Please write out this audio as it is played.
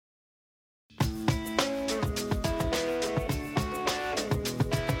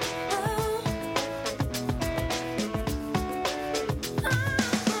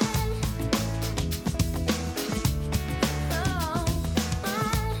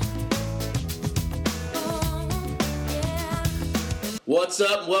What's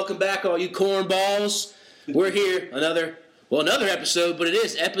up? Welcome back, all you cornballs. We're here, another episode, but it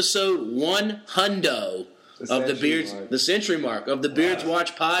is episode 100 of the century mark of the Beards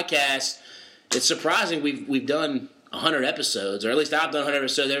Watch podcast. It's surprising we've done 100 episodes, or at least I've done 100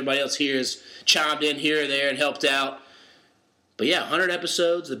 episodes. Everybody else here has chimed in here or there and helped out. But yeah, 100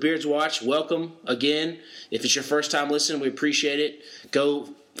 episodes, the Beards Watch. Welcome again. If it's your first time listening, we appreciate it.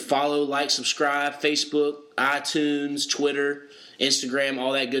 Go follow, like, subscribe, Facebook, iTunes, Twitter, Instagram,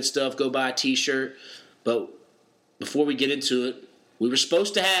 all that good stuff. Go buy a t-shirt. But before we get into it, we were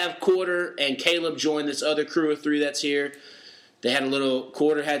supposed to have Quarter and Caleb join this other crew of three that's here. They had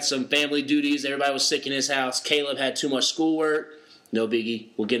Quarter had some family duties. Everybody was sick in his house. Caleb had too much schoolwork. No biggie.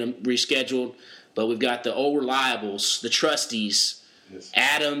 We'll get him rescheduled. But we've got the old reliables, the trusties, yes.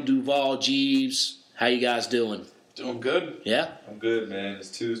 Adam, Duvall, Jeebs. How you guys doing? Doing good. Yeah? I'm good, man. It's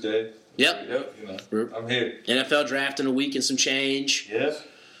Tuesday. Yep. I'm here. NFL draft in a week and some change. Yes.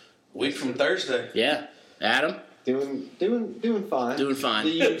 Week from Thursday. Yeah. Adam? Doing fine. Doing fine.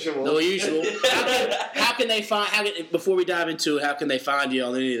 The usual. How can they find? Before we dive into it, how can they find you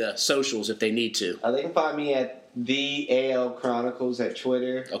on any of the socials if they need to? They can find me at the AL Chronicles at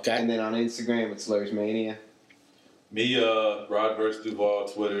Twitter. Okay. And then on Instagram, it's Slurs Mania. Me, Rod vs. Duvall,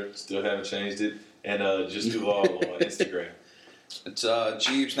 Twitter. Still haven't changed it. And just Duvall on Instagram. It's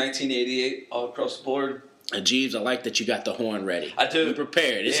Jeebs 1988 all across the board. Jeebs, I like that you got the horn ready. I do. You're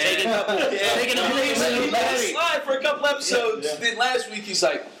prepared. It's taking a Let it slide for a couple episodes. Yeah. Then last week he's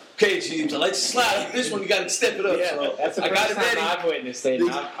like, "Okay, Jeebs, I like to slide. This one you got to step it up." Yeah, so that's the first time I've witnessed it.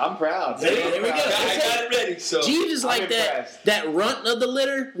 I'm proud. There we go. I got it ready. So Jeebs is like that runt of the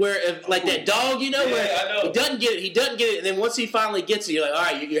litter, where that dog, where I know. he doesn't get it, and then once he finally gets it, you're like, all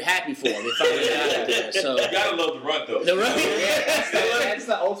right, you're happy for him. He finally got it there. So you gotta love the runt though. The runt, that's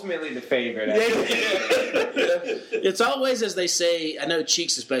ultimately the favorite. It's always, as they say, I know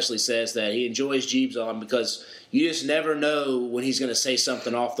Cheeks especially says that he enjoys Jeebs on because you just never know when he's going to say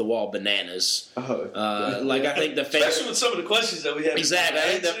something off the wall bananas. I think the favorite, especially with some of the questions that we had. Exactly.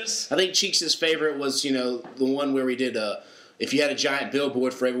 I think Cheeks' favorite was the one where we did if you had a giant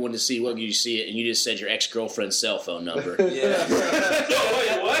billboard for everyone to see, what could you see it? And you just said your ex-girlfriend's cell phone number. Yeah.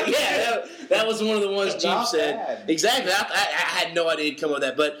 Wait, what? Yeah, that was one of the ones Jeebs said. Bad. Exactly. I had no idea he'd come up with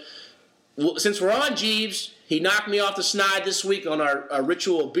that. But since we're on Jeebs, he knocked me off the snide this week on our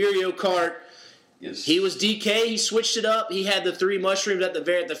ritual birrio cart. Yes. He was DK. He switched it up. He had the three mushrooms at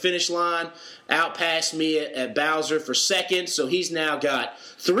the finish line, out past me at Bowser for second. So he's now got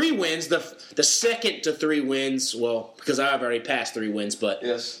 3 wins. The second to 3 wins. Well, because I've already passed 3 wins, but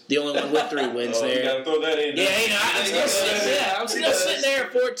yes. The only one with 3 wins there. You gotta throw that in. I'm still sitting there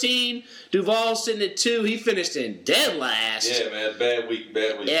at 14. Duvall's sitting at 2. He finished in dead last. Yeah, man. Bad week.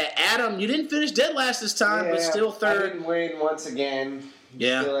 Yeah, Adam, you didn't finish dead last this time, but still third. I didn't win once again.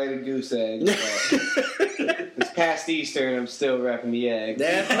 Yeah. Still ate a goose egg. It's past Easter and I'm still repping the egg.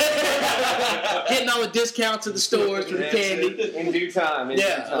 Getting all the discounts at the stores for the candy. In due time.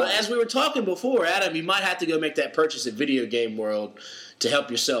 Well, as we were talking before, Adam, you might have to go make that purchase at Video Game World to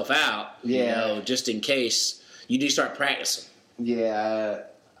help yourself out. Yeah. Just in case you do start practicing. Yeah.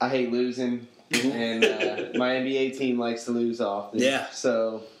 I hate losing. And my NBA team likes to lose often. Yeah.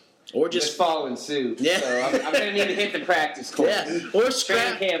 So... Or just following suit. Yeah. So I'm going to need to hit the practice course. Yeah. Or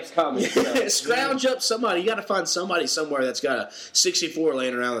training camp's coming. So. Scrounge up somebody. You got to find somebody somewhere that's got a 64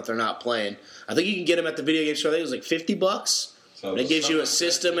 laying around that they're not playing. I think you can get them at the video game store. I think it was like $50. So it gives you a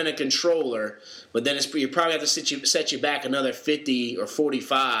system and a controller, but then you probably have to set you back another 50 or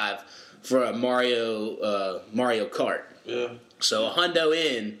 45 for a Mario Kart. Yeah. So a hundo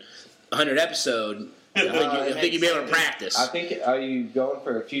in, 100 episode. I think you'd be able to practice. Are you going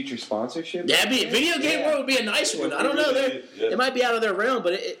for a future sponsorship? Yeah, Video Game World would be a nice one. I don't know. It might be out of their realm,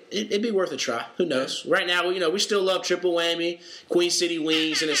 but it'd be worth a try. Who knows? Right now, we still love Triple Whammy, Queen City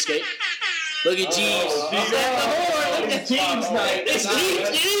Wings, and Escape. Look at Jeebs. He's at the horn. Look at Jeebs night. It's Jeebs.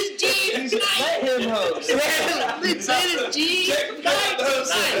 It is Jeebs night. Let him host. It is Jeebs night.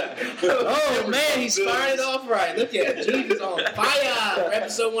 Oh, man, he's firing it off right. Look at it. Jeebs is on fire. For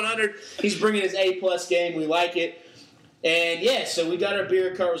episode 100, he's bringing his A-plus game. We like it. And, yeah, so we got our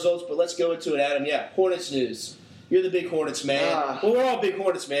beer cart results, but let's go into it, Adam. Yeah, Hornets news. You're the big Hornets man. Well, we're all big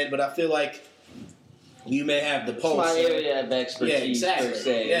Hornets man, but I feel like you may have the pulse. It's my area of expertise, per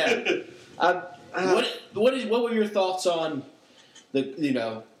se. Yeah. What were your thoughts on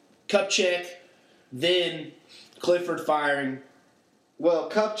the Kupchak, then Clifford firing? Well,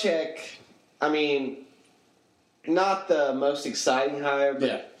 Kupchak, I mean, not the most exciting hire,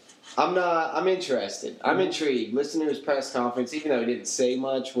 but I'm interested. I'm intrigued. Listen to his press conference, even though he didn't say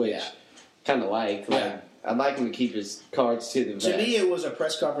much, which kind of like. I'd like him to keep his cards to the vest. To me, it was a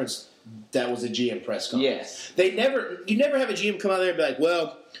press conference that was a GM press conference. Yes. You never have a GM come out there and be like,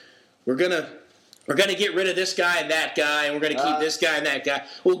 well, we're gonna get rid of this guy and that guy, and we're gonna keep this guy and that guy.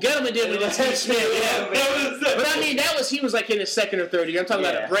 Well, Gettleman did with Steve Smith, but I mean, he was like in his second or third year. I'm talking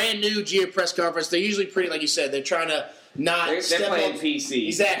about a brand new GM press conference. They're usually pretty, like you said, they're trying to not They're step playing on PC.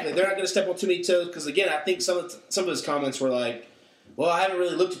 Exactly, they're not going to step on too many toes because again, I think some of his comments were like, well, I haven't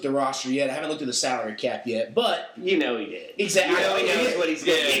really looked at the roster yet. I haven't looked at the salary cap yet, but you know he did. Exactly, he knows what he's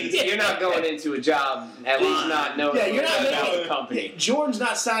doing. You're not going into a job at least not knowing. Yeah, you're not about making the company. Jordan's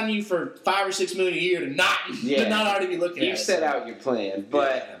not signing you for $5 or $6 million a year to not already be looking at. You've set out your plan,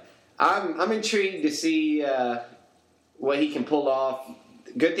 but I'm intrigued to see what he can pull off.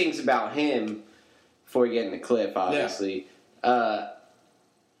 Good things about him before we get in the cliff, obviously.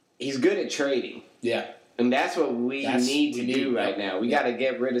 He's good at trading. Yeah. And that's what we need to do right now. We got to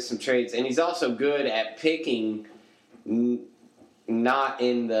get rid of some trades. And he's also good at picking not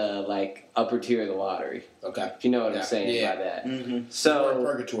in the upper tier of the lottery. Okay. If you know what I'm saying by that. Mm-hmm. So we're in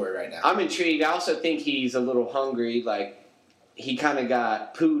purgatory right now. I'm intrigued. I also think he's a little hungry. He kind of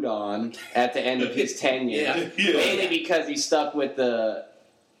got pooed on at the end of his tenure. Mainly because he stuck with the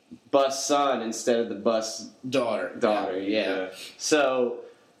bus son instead of the bus daughter. Yeah. So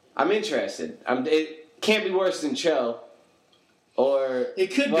I'm interested. It can't be worse than Cho. Or it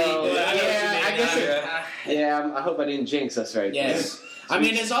could be. But I guess. I hope I didn't jinx us right there. Yes. I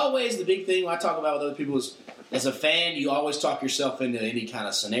mean, as always, the big thing I talk about with other people is, as a fan, you always talk yourself into any kind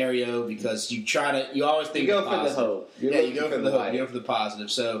of scenario because you always think you go for the hope. You go for the hope. You go for the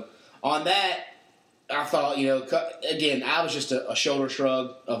positive. So on that, I thought, again, I was just a shoulder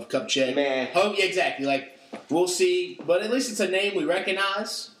shrug of Kupchak. Man. Hope, exactly. We'll see, but at least it's a name we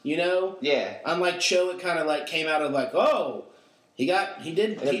recognize, Yeah. Unlike Cho, it kind of came out of he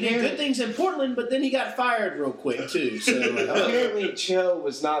did good things in Portland, but then he got fired real quick too. So apparently, Cho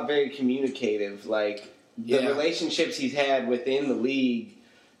was not very communicative. The relationships he's had within the league.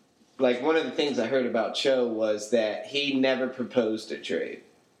 One of the things I heard about Cho was that he never proposed a trade.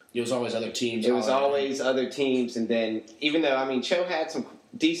 It was always other teams. It was always other teams, and then even though Cho had some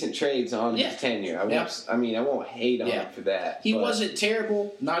decent trades on his tenure. I won't hate on him for that. He wasn't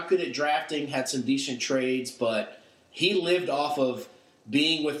terrible, not good at drafting, had some decent trades, but he lived off of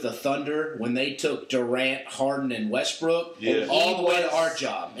being with the Thunder when they took Durant, Harden, and Westbrook all the way to our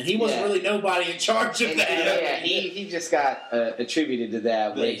job. And he wasn't really nobody in charge of that. Yeah, he just got attributed to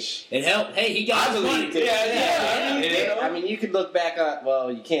that, which... It helped. Hey, he got his money. You could look back on... Well,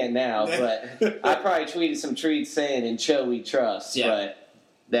 you can't now, but I probably tweeted some tweets saying, "In Cho we trust," but...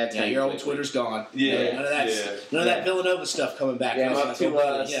 That's your old Twitter's gone. Yeah, none of that Villanova stuff coming back.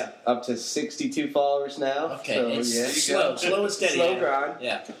 Yeah, up to 62 followers now. Okay, so, it's slow and steady. Slow grind.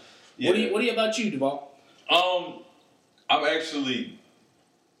 Yeah. What do you about you, Duvall? I'm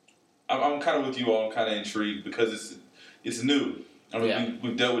kind of with you all. I'm kind of intrigued because it's new.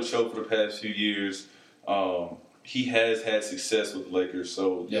 We've dealt with Cho for the past few years. He has had success with the Lakers,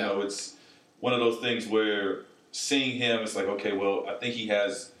 so it's one of those things where. Seeing him, it's okay, well, I think he's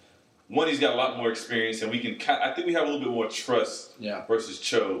got a lot more experience, and I think we have a little bit more trust versus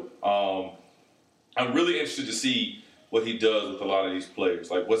Cho. I'm really interested to see what he does with a lot of these players.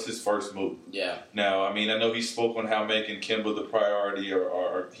 What's his first move? Yeah. Now, I know he spoke on how making Kemba the priority,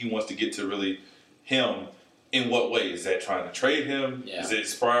 or he wants to get to really him. In what way? Is that trying to trade him? Yeah. Is it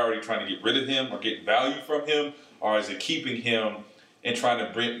his priority trying to get rid of him or get value from him? Or is it keeping him and trying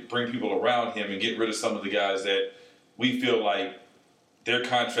to bring people around him and get rid of some of the guys that we feel like their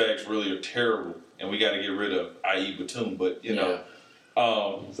contracts really are terrible and we got to get rid of, i.e. Batum. But,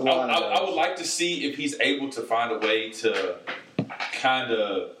 I would like to see if he's able to find a way to kind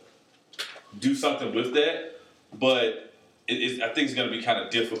of do something with that. But I think it's going to be kind of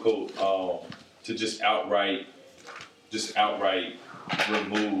difficult to just outright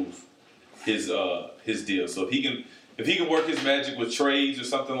remove his deal. So if he can work his magic with trades or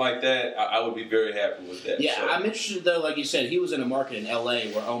something like that, I would be very happy with that. Yeah, I'm interested, though, like you said, he was in a market in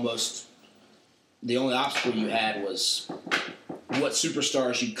L.A. where almost the only obstacle you had was what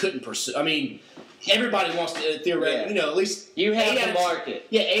superstars you couldn't pursue. Everybody wants to, theoretically, at least... You have the market.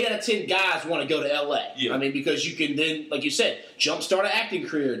 8 out of 10 guys want to go to L.A. Yeah. Because you can then, like you said, jumpstart an acting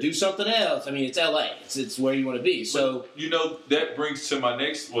career, do something else. It's L.A. It's where you want to be. So that brings to my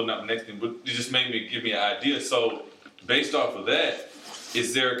next... Well, not next thing, but it just give me an idea. So... Based off of that,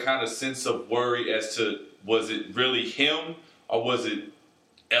 is there a kind of sense of worry as to was it really him or was it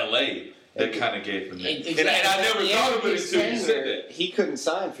L.A. that kind of gave him that? Exactly. And I never thought of it until you said that. He couldn't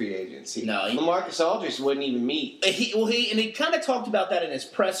sign free agency. No, LaMarcus Aldridge wouldn't even meet. He kind of talked about that in his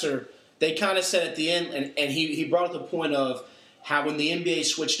presser they kind of said at the end, and he brought up the point of how when the NBA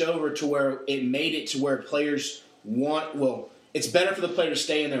switched over to where it made it to where players it's better for the player to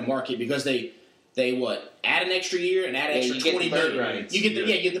stay in their market because they add an extra year and add an extra $20 million. You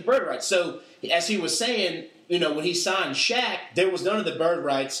get the bird rights. So as he was saying, when he signed Shaq, there was none of the bird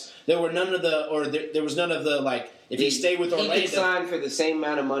rights. There was none of the if he stayed with Orlando. He could sign for the same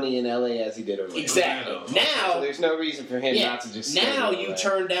amount of money in LA as he did Orlando. Exactly. Now, so there's no reason for him not to just. Now you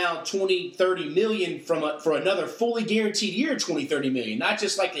turn down $20-30 million for another fully guaranteed year, $20-30 million, not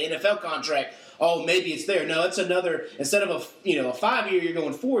just like the NFL contract. Oh, maybe it's there. No, it's another. Instead of a 5-year, you're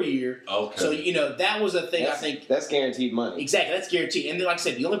going 4-year. Okay. So that was a thing. I think that's guaranteed money. Exactly, that's guaranteed. And then, like I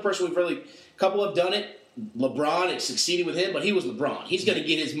said, the only person couple have done it. LeBron, it succeeded with him, but he was LeBron. He's going to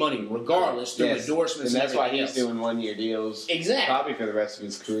get his money regardless through endorsements. And that's why he's doing 1-year deals. Exactly. Probably for the rest of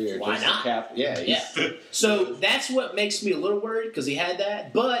his career. Why not? Yeah. So that's what makes me a little worried because he had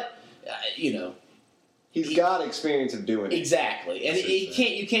that, but he's got experience of doing it. Exactly, and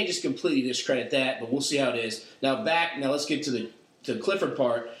you can't just completely discredit that. But we'll see how it is. Now let's get to the Clifford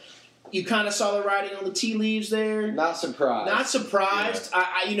part. You kind of saw the writing on the tea leaves there. Not surprised.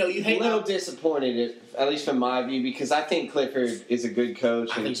 Yeah. You hate a little disappointed, at least from my view, because I think Clifford is a good coach.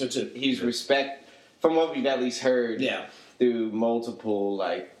 I think so too. He's respect from what we've at least heard. Through multiple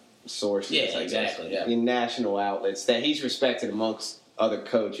sources. Yeah, exactly. In national outlets that he's respected amongst other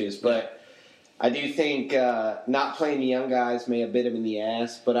coaches, but I do think not playing the young guys may have bit him in the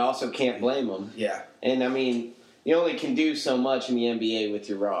ass, but I also can't blame him. Yeah, and I mean. You only can do so much in the NBA with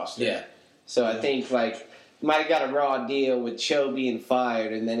your roster. Yeah. So I think, you might have got a raw deal with Cho being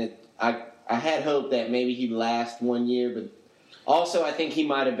fired, and then I had hope that maybe he'd last 1 year, but also I think he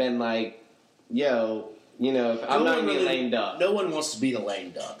might have been I'm not going to be lame duck. No one wants to be the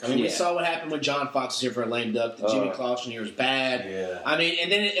lame duck. I mean, we saw what happened when John Fox was here for a lame duck. The Jimmy Clausen year was bad. Yeah. I mean,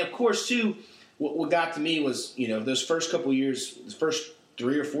 and then, of course, too, what got to me was, those first couple years, the first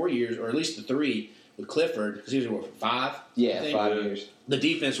 3 or 4 years, or at least the 3, with Clifford, because he was for 5. Yeah, 5 years. The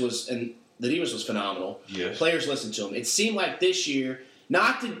defense was phenomenal. Yes. Players listened to him. It seemed like this year,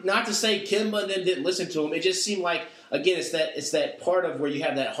 not to say Kimba and them didn't listen to him. It just seemed like again, it's that part of where you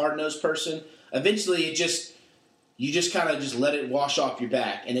have that hard nosed person. Eventually, you just kind of just let it wash off your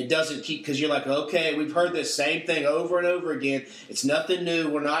back, and it doesn't keep because you're like, okay, we've heard this same thing over and over again. It's nothing new.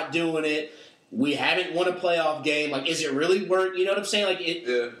 We're not doing it. We haven't won a playoff game. Is it really worth? You know what I'm saying?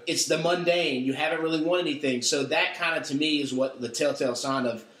 It's the mundane. You haven't really won anything. So that kind of, to me, is what the telltale sign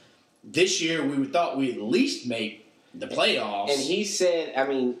of this year. We thought we'd at least make the playoffs. And he said,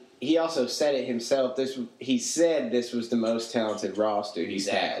 he also said it himself. He said this was the most talented roster he's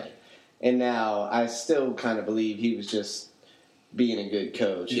had. And now I still kind of believe he was just being a good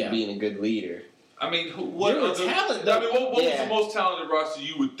coach and being a good leader. What was the most talented roster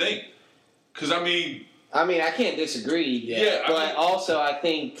you would think? Because, I can't disagree. But also, I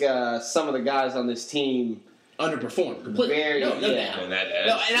think some of the guys on this team underperformed completely. It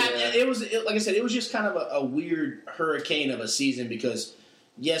was like I said, it was just kind of a weird hurricane of a season because,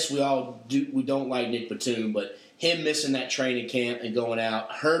 yes, we don't like Nick Batum, but him missing that training camp and going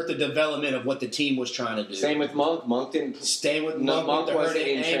out hurt the development of what the team was trying to do. Same with Monk. Monk didn't stay with Monk. Monk wasn't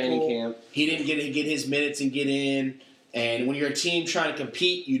in training camp. He didn't get his minutes and get in. And when you're a team trying to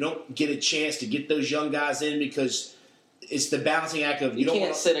compete, you don't get a chance to get those young guys in because it's the balancing act of you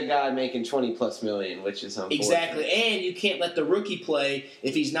can't sit a guy making $20+ million, which is unfortunate. Exactly, and you can't let the rookie play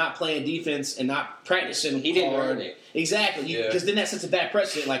if he's not playing defense and not practicing. He didn't earn it. Exactly, because then that sets a bad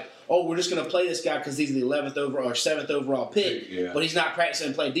precedent. We're just going to play this guy because he's the 11th overall or 7th overall pick, but he's not practicing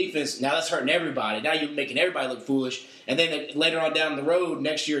and playing defense. Now that's hurting everybody. Now you're making everybody look foolish. And then later on down the road,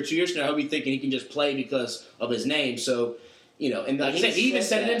 next year or 2 years from now, he'll be thinking he can just play because of his name. So, and like I said, he even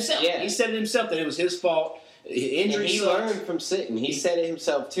said it himself. Yeah. He said it himself that it was his fault. Injury. He learned from sitting. He said it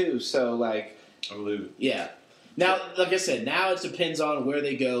himself too. So I believe it. Yeah. Now, like I said, now it depends on where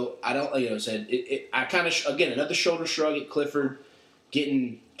they go. I don't, I kind of again another shoulder shrug at Clifford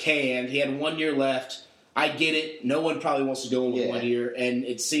getting canned. He had 1 year left. I get it. No one probably wants to go in with 1 year, and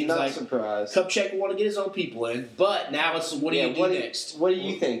it seems not like surprised. Kupchak will want to get his own people in. But now it's what do you do next? What are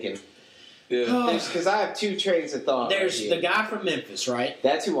you thinking? Because I have two trains of thought. There's the guy from Memphis, right?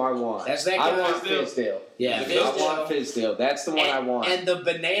 That's who I want. That's that guy. I want Fizdale. Yeah, I want Fizdale. That's the one I want. And the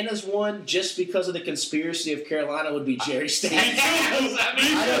bananas one, just because of the conspiracy of Carolina, would be Jerry Stackhouse.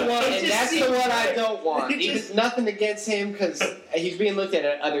 I don't want, and that's the one I don't want. Even nothing against him, because he's being looked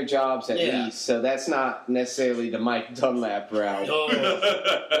at other jobs at least, so that's not necessarily the Mike Dunlap route.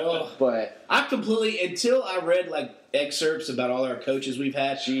 But I completely, until I read like excerpts about all our coaches we've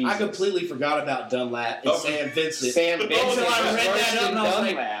had, I completely forgot about Dunlap and Sam Vincent. Until I read that up and I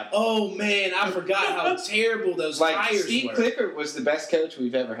was like, oh man, I forgot how terrible those hires were. Steve Clifford was the best coach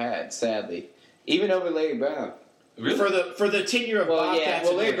we've ever had, sadly. Even over Larry Brown. Really? For the tenure of Bobcats.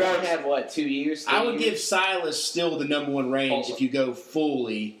 Well, Larry Brown had, 2 years? I would give Silas still the number one range if you go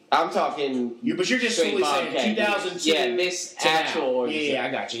fully. I'm talking... But you're just fully saying 2002 Yeah, this actual... Yeah,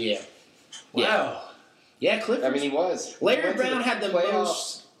 I got you, Wow. Yeah, Clifford. I mean, he was. Larry Brown had the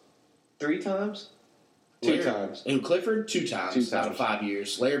most... 3 times? 2 times. And Clifford, 2 times out of 5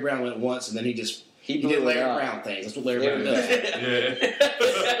 years. Larry Brown went once, and then he did Larry Brown things. That's what Larry Brown does.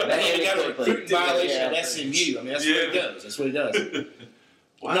 He got a recruiting violation at SMU. I mean, that's where he goes. That's what he does.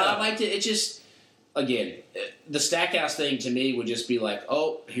 Wow. No, I liked it. It just, again, the Stackhouse thing to me would just be like,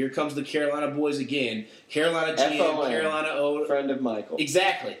 oh, here comes the Carolina boys again. Carolina GM, Carolina O. Friend of Michael.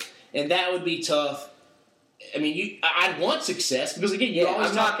 Exactly. And that would be tough. I mean, I'd want success because, again,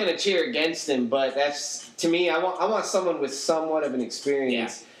 I'm not going to cheer against him, but that's, to me, I want someone with somewhat of an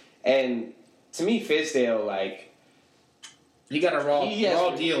experience. Yeah. And to me, Fizdale, he got a raw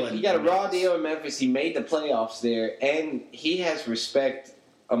deal in. He got a raw deal in Memphis. He made the playoffs there, and he has respect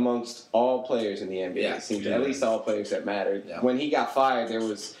amongst all players in the NBA. Yeah. It seems at least all players that mattered. Yeah. When he got fired,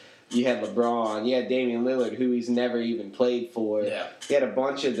 you had LeBron, you had Damian Lillard, who he's never even played for. Yeah. He had a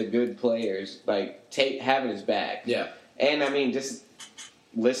bunch of the good players having his back. Yeah. And I mean, just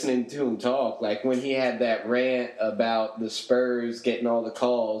listening to him talk, when he had that rant about the Spurs getting all the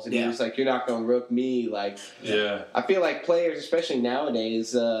calls, and he was like, "You're not going to rook me." I feel like players, especially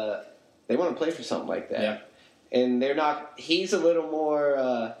nowadays, they want to play for something like that. Yeah. And they're not. He's a little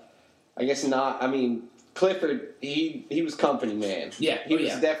more. I guess not. I mean, Clifford, he was company man. Yeah, he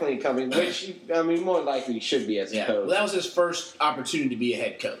was definitely a company, which more likely he should be as a coach. Well, that was his first opportunity to be a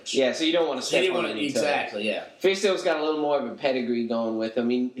head coach. Yeah, so you don't want to step on any toes. Exactly. Yeah. Fizdale's got a little more of a pedigree going with him. I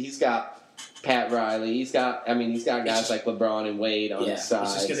mean, he's got Pat Riley. He's got guys like LeBron and Wade on his side.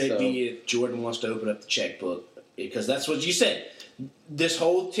 It's just going to be if Jordan wants to open up the checkbook, because that's what you said. This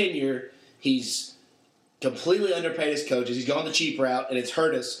whole tenure, he's completely underpaid his coaches. He's gone the cheap route, and it's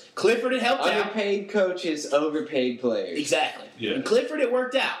hurt us. Clifford had helped out. Underpaid coaches, overpaid players. Exactly. Yeah. And Clifford, it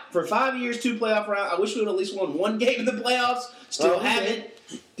worked out. For 5 years, 2 playoff rounds. I wish we would have at least won one game in the playoffs. Still haven't.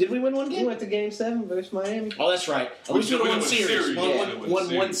 Did we win one game? We went to Game 7 versus Miami. Oh, that's right. I wish we would have won series.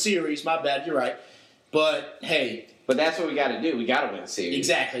 Won one series. My bad. You're right. But, hey. But that's what we got to do. We got to win a series.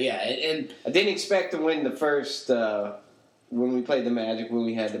 Exactly, yeah. And I didn't expect to win the first... when we played the Magic, when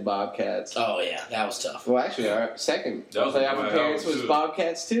we had the Bobcats. Oh, yeah. That was tough. Well, actually, our second playoff appearance was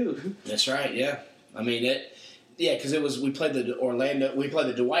Bobcats, too. That's right, yeah. I mean, because we played the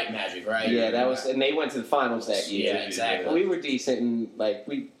Dwight Magic, right? Yeah, that was, and they went to the finals that year. Yeah, exactly. We were decent, and, they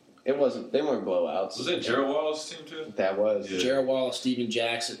weren't blowouts. Was that Gerald Wallace' team, too? That was. Yeah. Gerald Wallace, Steven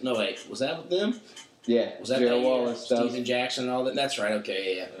Jackson. No, wait. Was that with them? Yeah. Was that Gerald Wallace? Steven Jackson and all that? That's right.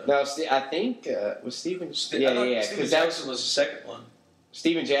 Okay, yeah. No, I think was Steven. Yeah. Steven Jackson was the second one.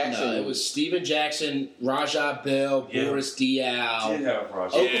 Steven Jackson. No, it was Steven Jackson, Rajah Bell, Boris Diaw. Yeah,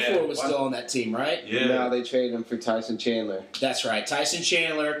 Rajah. Okafor was still on that team, right? Yeah. No, they traded him for Tyson Chandler. That's right. Tyson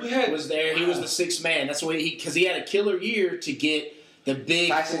Chandler was there. He was the sixth man. That's why because he had a killer year to get the big.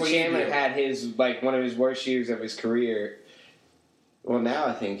 Tyson Chandler had his one of his worst years of his career. Well, now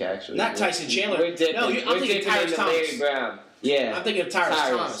I think actually not Tyson Chandler. I'm thinking Tyrese Thomas. Larry Brown. Yeah, I'm thinking of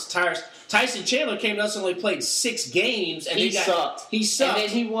Tyrese Thomas. Tyson Chandler came to us and only played 6 games, and he sucked. He sucked, and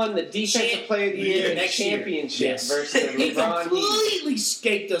then he won the Defensive Player of the Year next championship versus LeBron. He completely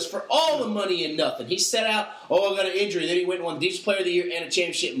escaped us for all the money and nothing. He set out, I got an injury. Then he went and won Defensive Player of the Year and a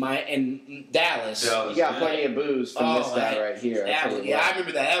championship in Dallas. He got plenty of booze from this guy right here. I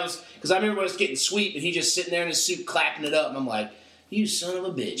remember that. That was because I remember when it was getting sweet, and he just sitting there in his suit clapping it up, and I'm like, "You son of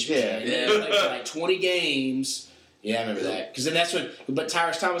a bitch!" Man. Like 20 games. Yeah, I remember that. Because then that's when... But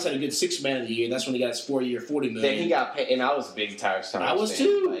Tyrese Thomas had a good 6th man of the year. That's when he got his 4-year, $40 million. Then he got paid. And I was a big Tyrese Thomas fan. I was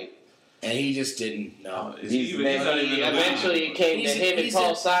too. And he just didn't... No. Eventually it came to him and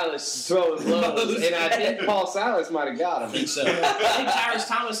Paul Silas throwing lows. And I think Paul Silas might have got him. I think so. I think Tyrese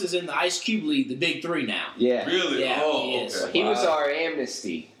Thomas is in the Ice Cube League, the Big 3 now. Yeah. Really? Yeah, he is. He was our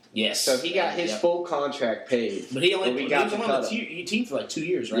amnesty. Yes. So he got his full contract paid. But he only was on the team for 2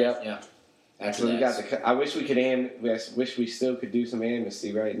 years, right? Yep. Yeah. I wish we wish we still could do some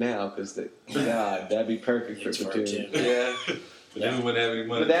amnesty right now because that'd be perfect for Platoon. Yeah, but then we wouldn't have any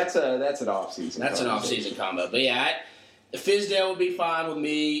money. But that's an off season. That's an off season combo. But Fizdale would be fine with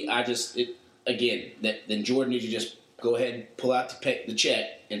me. Then Jordan needs to just go ahead and pull out the check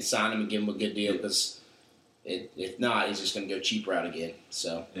and sign him and give him a good deal because if not, he's just going to go cheap route again.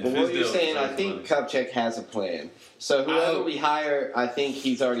 So, but what you're saying, I think Kupchak has a plan. So whoever we hire, I think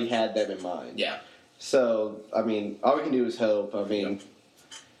he's already had them in mind. Yeah. So, I mean, all we can do is hope. I mean,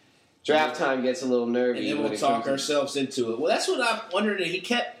 draft time gets a little nervy. And then we'll talk ourselves into it. Well, that's what I'm wondering. He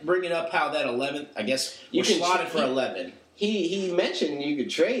kept bringing up how that 11th, I guess, we're slotted for 11. He mentioned you could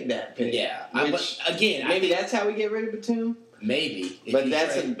trade that pick. Yeah. Which, but again, maybe that's how we get rid of Batum? Maybe. But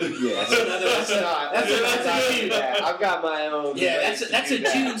that's another. I've got my own. Yeah, that's a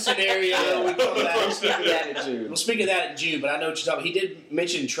June scenario. Yeah. We'll speak of that in June. We'll speak of that in June, but I know what you're talking about. He did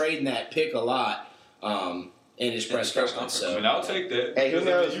mention trading that pick a lot in his press conference. So. I mean, I'll take that. Hey, who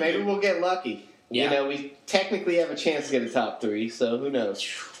knows? Maybe we'll get lucky. Yeah. You know, we technically have a chance to get a top 3, so who knows?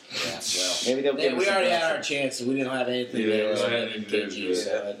 Yeah, well, maybe they'll give us we already had our chance, and we didn't have anything KG.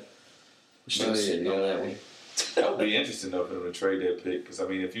 So we should have sitting on that one. That would be interesting though for them to trade that pick because I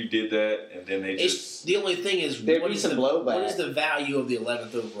mean, if you did that and then they just the only thing is what is the value of the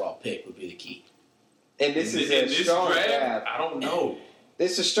 11th overall pick would be the key. And this is a strong draft. I don't know.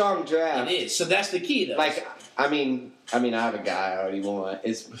 This is a strong draft. It is. So that's the key though. Like I mean, I have a guy I already want.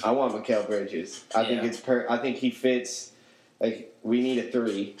 I want Mikal Bridges. I think he fits. Like we need a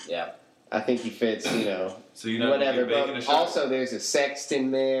 3. Yeah. I think he fits. You know. So you're not whatever. But also, there's a Sexton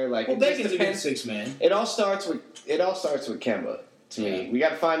there. Like Bacon's a good 6 man. It all starts with Kemba. To me, we got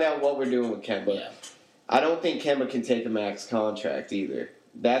to find out what we're doing with Kemba. Yeah. I don't think Kemba can take a max contract either.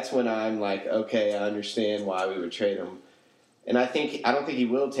 That's when I'm like, okay, I understand why we would trade him. And I don't think he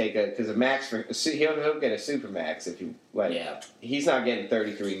will take because a max he'll get a super max if you like. Yeah. He's not getting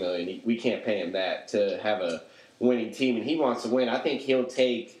 $33 million. We can't pay him that to have a winning team, and he wants to win. I think he'll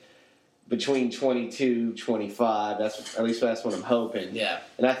take between 22, 25. At least that's what I'm hoping. Yeah.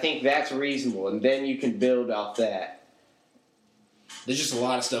 And I think that's reasonable, and then you can build off that. There's just a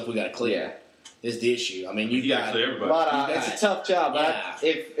lot of stuff we got to clear. Yeah. Is the issue. I mean, you got clear everybody. It's a tough job. Yeah.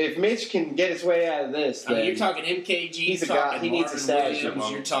 If Mitch can get his way out of this, I mean, you're talking MKG. He's a guy. He needs a stash.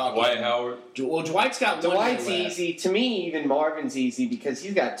 You're talking Dwight Howard. Well, Dwight's got Dwight's easy. To me, even Marvin's easy because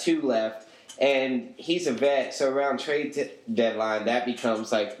he's got 2 left. And he's a vet, so around trade deadline, that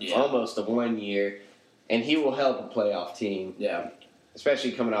becomes almost a 1 year, and he will help a playoff team. Yeah,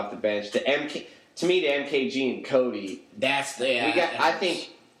 especially coming off the bench. To me, the MKG and Cody. That's the. I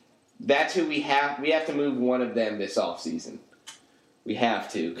think that's who we have. We have to move one of them this offseason. We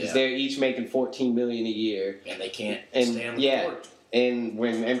have to because they're each making $14 million a year, and they can't stay on the court. And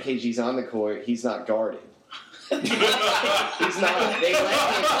when MKG's on the court, he's not guarded. He's not. They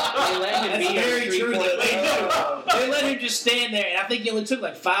let him be very true. They let him just stand there, and I think he only took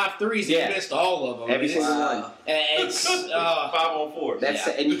like 5 threes. And he missed all of them. Every single one. And it's 5 on 4.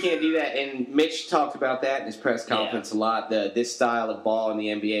 And you can't do that. And Mitch talked about that in his press conference a lot. This style of ball in the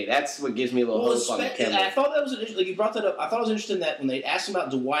NBA. That's what gives me a little hope on the Kemba. I thought that was like you brought that up. I thought it was interesting that when they asked him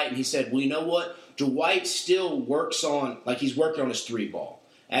about Dwight, and he said, "Well, you know what? Dwight still works on he's working on his 3 ball,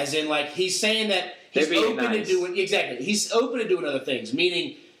 as in he's saying that." He's open to doing He's open to doing other things,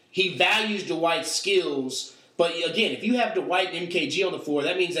 meaning he values Dwight's skills. But again, if you have Dwight and MKG on the floor,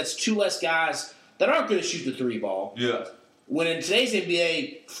 that means that's 2 less guys that aren't going to shoot the 3 ball. Yeah. When in today's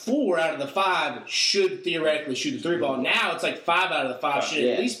NBA, 4 out of the 5 should theoretically shoot the 3 ball. Now it's 5 out of the 5 should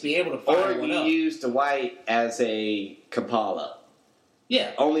at least be able to fire one up. Or you use Dwight as a Kapala.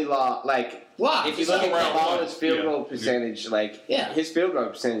 Yeah. Only if you look at Kapala's field goal percentage, his field goal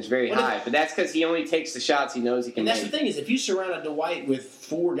percentage is very high. But that's because he only takes the shots he knows he can make. And that's the thing is, if you surround Dwight with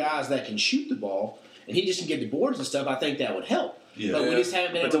 4 guys that can shoot the ball, and he just can get the boards and stuff, I think that would help. Yeah. But we just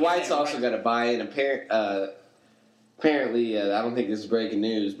haven't been able to do that. Dwight's also got to buy in. Apparently, I don't think this is breaking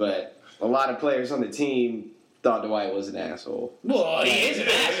news, but a lot of players on the team thought Dwight was an asshole. Well, he is an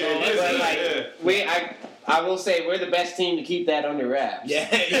asshole. I will say we're the best team to keep that under wraps. Yeah.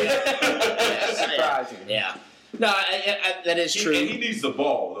 That's surprising. Yeah. No, that is true. And he needs the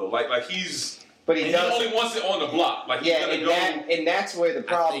ball though. He's. But he only wants it on the block. And that's where the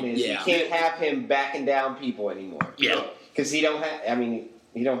problem is. You can't have him backing down people anymore. Yeah. Because he don't have.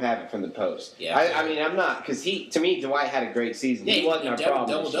 He don't have it from the post. Yeah. I'm not because to me, Dwight had a great season. Yeah, he wasn't our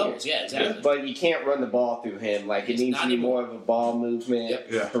problem. Doubles. Yeah, exactly. But you can't run the ball through him. It needs to be more of a ball movement,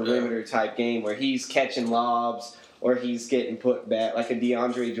 perimeter type game where he's catching lobs or he's getting put back like a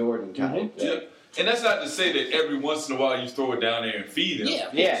DeAndre Jordan type. Mm-hmm. Yeah. And that's not to say that every once in a while you throw it down there and feed him.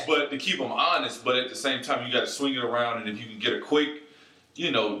 Yeah. But to keep him honest, but at the same time you got to swing it around, and if you can get a quick,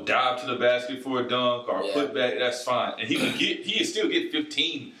 dive to the basket for a dunk or a putback, that's fine. And he can still get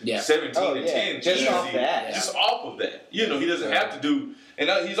 15, 17, and 10. Just off that. Just off of that. He doesn't have to do,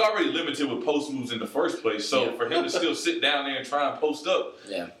 And he's already limited with post moves in the first place. So for him to still sit down there and try and post up,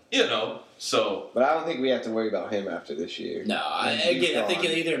 so. But I don't think we have to worry about him after this year. No, I think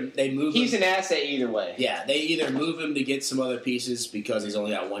either they move He's him. an asset either way. Yeah, they either move him to get some other pieces because he's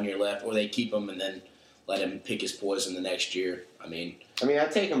only got 1 year left, or they keep him and then let him pick his poison the next year. I mean,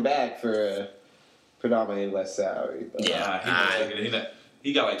 I'd take him back for a predominantly less salary. But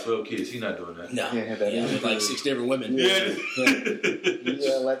he got like 12 kids. He's not doing that. No. With like 6 different women.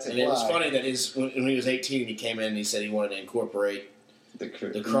 Let's And it was funny that when he was 18, he came in and he said he wanted to incorporate the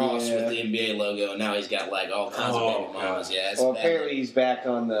cross with the NBA logo, and now he's got like all kinds of baby mamas. Yeah, apparently he's back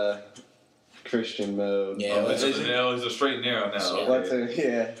on the Christian mode. Yeah, he's a straight and narrow now. So, until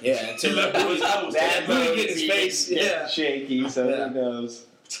that booty get his face shaky, so who knows.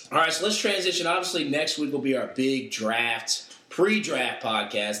 All right, so let's transition. Obviously, next week will be our big pre-draft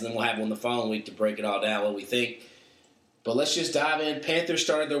podcast, and then we'll have one the following week to break it all down, what we think. But let's just dive in. Panthers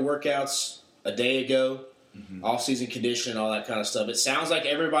started their workouts a day ago, off-season conditioning, all that kind of stuff. It sounds like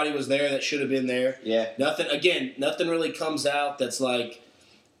everybody was there that should have been there. Yeah. Nothing really comes out that's like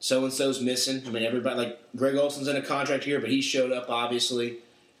so-and-so's missing. I mean, everybody, like Greg Olson's in a contract here, but he showed up, obviously.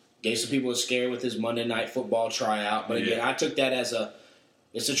 Gave some people a scare with his Monday Night Football tryout. But again, I took that as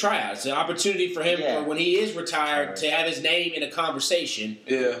it's a tryout. It's an opportunity for him for when he is retired to have his name in a conversation.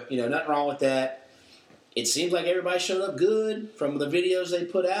 Yeah. Nothing wrong with that. It seems like everybody showed up good from the videos they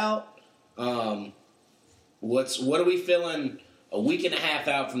put out. What are we feeling a week and a half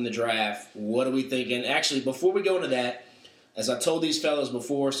out from the draft? What are we thinking? Actually, before we go into that, as I told these fellas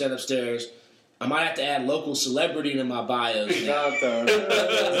before, sat upstairs, I might have to add local celebrity to my bios.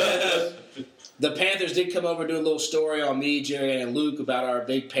 The Panthers did come over and do a little story on me, Jerry, and Luke about our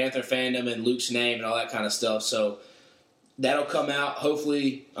big Panther fandom and Luke's name and all that kind of stuff. So that'll come out.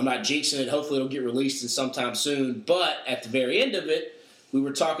 Hopefully, I'm not jinxing it. Hopefully, it'll get released in sometime soon. But at the very end of it, we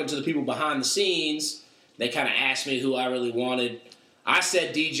were talking to the people behind the scenes. They kind of asked me who I really wanted. I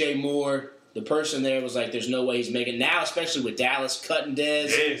said DJ Moore. The person there was like, "There's no way he's making it." Now, especially with Dallas cutting Dez.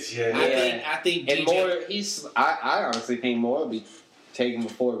 I think and DJ Moore. I honestly think Moore will be taken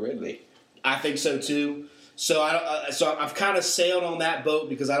before Ridley. I think so too. So I've kind of sailed on that boat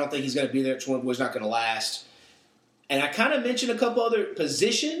because I don't think he's going to be there at 24. He's not going to last. And I kind of mentioned a couple other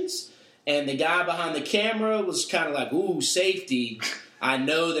positions, and the guy behind the camera was kind of like, "Ooh, safety." I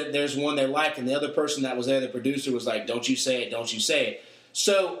know that there's one they like, and the other person that was there, the producer, was like, "Don't you say it, don't you say it."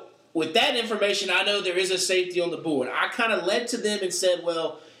 So with that information, I know there is a safety on the board. I kind of led to them and said,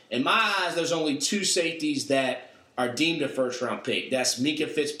 well, in my eyes, there's only 2 safeties that are deemed a first-round pick. That's Minkah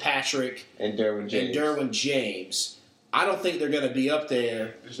Fitzpatrick and Derwin James. I don't think they're going to be up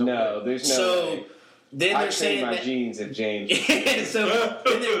there. There's no way. Then they're saying my jeans at James. So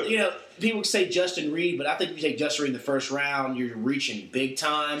then people say Justin Reed, but I think if you take Justin Reed in the first round, you're reaching big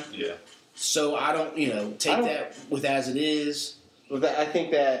time. Yeah. So I don't, take that with as it is. Well, I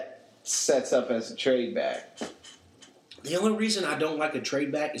think that sets up as a trade back. The only reason I don't like a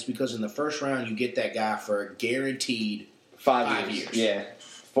trade back is because in the first round you get that guy for a guaranteed 5 years. Yeah.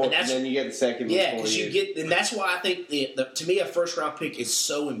 And then you get the second. Yeah, because and that's why I think to me a first round pick is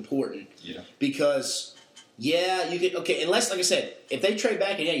so important. Yeah. Because you get unless, like I said, if they trade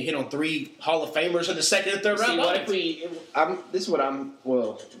back and you hit on 3 Hall of Famers in the second and third round.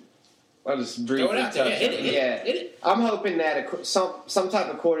 I'll just briefly throw it out there. Hit it. I'm hoping that some type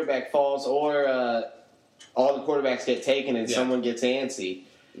of quarterback falls, or all the quarterbacks get taken and someone gets antsy,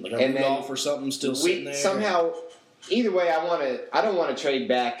 like a Rudolph or something still sitting there. Somehow, either way, I don't want to trade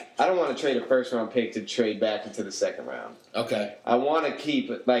back. I don't want to trade a first round pick to trade back into the second round. Okay. I want to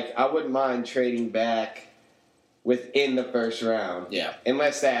keep it. Like, I wouldn't mind trading back within the first round. Yeah.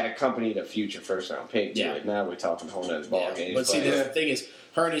 Unless that accompanied a future first round pick to it. Now we're talking a whole nother ball game. But see, the thing is,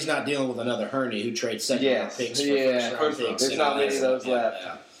 Hurney's not dealing with another Hurney who trades second round picks for first round picks. There's not many of those left.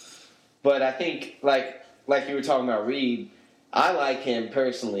 Yeah. But I think, like you were talking about Reed, I like him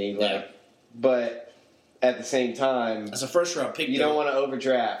personally. But at the same time, as a first round pick, you don't want to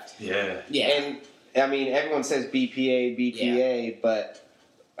overdraft. Yeah. And I mean, everyone says BPA, but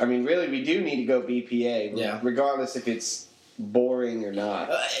I mean, really, we do need to go BPA, regardless if it's boring or not.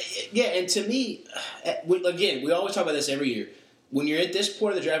 And to me, again, we always talk about this every year. When you're at this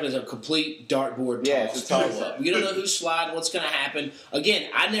point of the draft, it's a complete dartboard toss. It's a toss-up. You don't know who's sliding, what's going to happen. Again,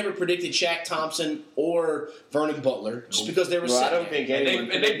 I never predicted Shaq Thompson or Vernon Butler just because they were I don't think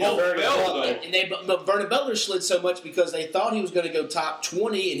anyone. And they both fell, but Vernon Butler slid so much because they thought he was going to go top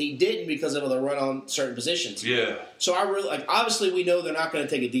 20, and he didn't because of the run on certain positions. Yeah. So I really obviously we know they're not going to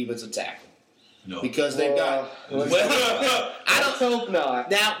take a defensive tackle. No. Because they've got. I don't hope not.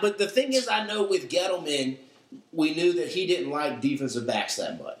 Now, but the thing is, I know with Gettleman, we knew that he didn't like defensive backs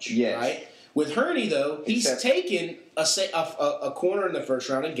that much. Yes. Right? With Hurney, though, he's taken a corner in the first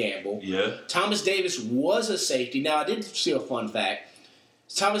round and gamble. Yeah. Thomas Davis was a safety. Now, I did see a fun fact.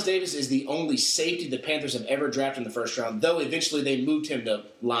 Thomas Davis is the only safety the Panthers have ever drafted in the first round, though eventually they moved him to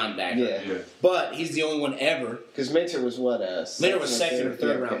linebacker. Yeah. But he's the only one ever. Because Minter was what? Minter was second or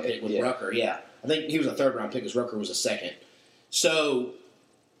third round pick with Rucker, yeah. I think he was a third round pick because Rucker was a second. So,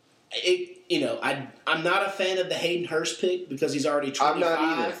 I'm not a fan of the Hayden Hurst pick because he's already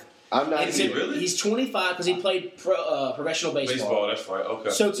 25. I'm not either. Really? He's 25 because he played professional baseball. Baseball, that's right. Okay.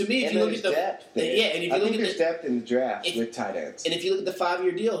 So to me, if you look at the depth and if you I look think at there's depth in the draft with tight ends, and if you look at the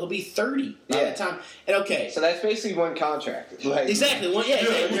 5-year deal, he'll be 30 by the time. And okay, so that's basically one contract. Like, exactly one. Yeah,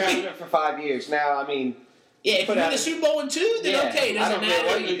 exactly. Drafted him for 5 years. Now, I mean, if you win the Super Bowl in 2, then okay, it doesn't matter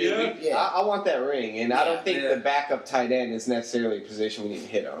what you do. Yeah. I want that ring, and I don't think the backup tight end is necessarily a position we need to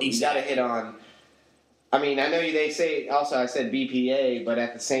hit on. Exactly. You got to hit on. I mean, I know they say also I said BPA, but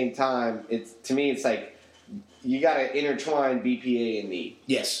at the same time, to me it's like you got to intertwine BPA and need.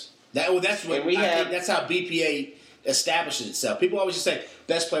 Yes, that's what think that's how BPA establishes itself. People always just say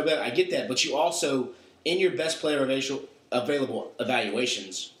best player better. I get that, but you also in your best player available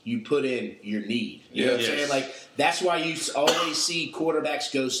evaluations, you put in your need. You know what I'm saying? Like that's why you always see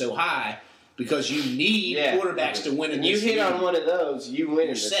quarterbacks go so high. Because you need quarterbacks to win in this league. You hit on one of those, you win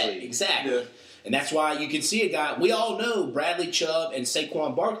in this league. Exactly. Yeah. And that's why you can see a guy. We all know Bradley Chubb and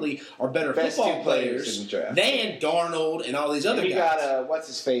Saquon Barkley are better football players than Darnold and all these other guys. You got what's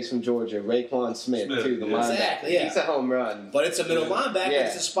his face from Georgia, Raekwon Smith too, the linebacker. Exactly, yeah. He's a home run, but it's a middle linebacker. Yeah.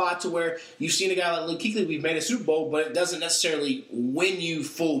 It's a spot to where you've seen a guy like Luke Kuechly. We've made a Super Bowl, but it doesn't necessarily win you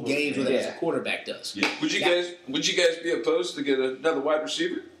full games with it as a quarterback does. Yeah. Would you guys be opposed to get another wide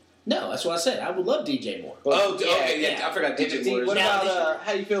receiver? No, that's what I said. I would love DJ Moore. I forgot DJ Moore. What about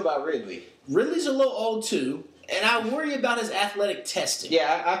how do you feel about Ridley? Ridley's a little old too, and I worry about his athletic testing.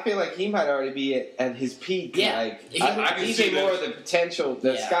 Yeah, I feel like he might already be at his peak. Yeah, like, I can see more of the potential.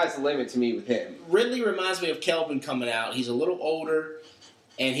 The sky's the limit to me with him. Ridley reminds me of Kelvin coming out. He's a little older,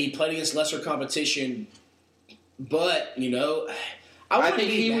 and he played against lesser competition. But I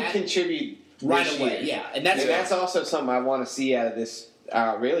think he would contribute right away. Yeah, and that's also something I want to see out of this.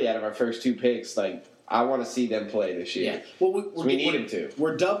 Really, out of our first 2 picks, like I want to see them play this year. Yeah, well, we need them to.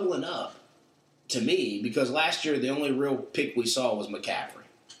 We're doubling up. To me, because last year the only real pick we saw was McCaffrey.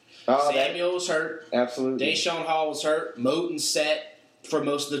 Samuel was hurt. Absolutely. Deshaun Hall was hurt. Moton set for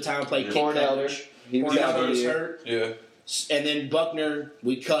most of the time. Played kick coverage. He was hurt. Yeah. And then Buckner,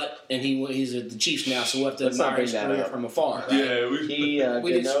 we cut, and he's at the Chiefs now, so we'll have to admire his career from afar. Right? Yeah,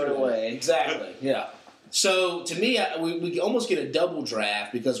 we get snowed away. Exactly. Yeah. So to me, we almost get a double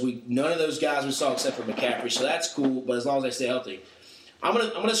draft because none of those guys we saw except for McCaffrey. So that's cool. But as long as they stay healthy. I'm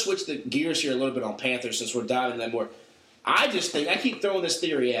gonna switch the gears here a little bit on Panthers since we're diving into that more. I just think I keep throwing this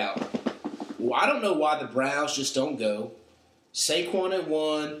theory out. Well, I don't know why the Browns just don't go Saquon at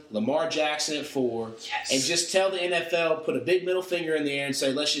 1, Lamar Jackson at 4, and just tell the NFL, put a big middle finger in the air and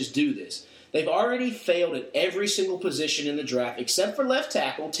say, let's just do this. They've already failed at every single position in the draft except for left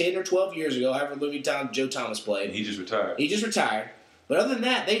tackle 10 or 12 years ago, however many times Joe Thomas played. He just retired. But other than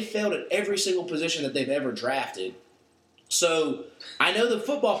that, they've failed at every single position that they've ever drafted. So I know the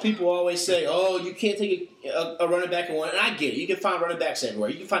football people always say, oh, you can't take a running back in 1. And I get it. You can find running backs everywhere.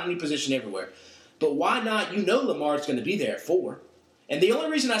 You can find any position everywhere. But why not? Lamar's going to be there at 4. And the only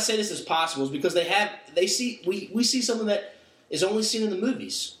reason I say this is possible is because we see something that is only seen in the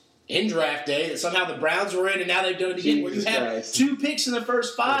movies. In draft day, that somehow the Browns were in, and now they've done it again. Where you have 2 picks in the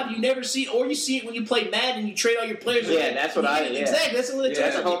first 5, you never see it, or you see it when you play Madden and you trade all your players. Yeah, that's what exactly. That's what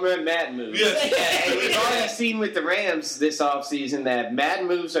that's a home run Madden move. Yeah. And we've already seen with the Rams this offseason that Madden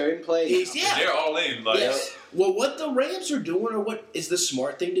moves are in play. They're all in. Yes. Well, what the Rams are doing, or what is the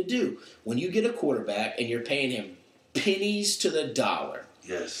smart thing to do, when you get a quarterback and you're paying him pennies to the dollar.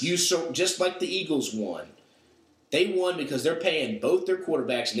 Yes. Just like the Eagles won. They won because they're paying both their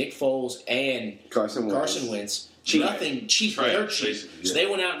quarterbacks, Nick Foles and Carson Wentz. Nothing cheap. They're cheap. Yeah. So they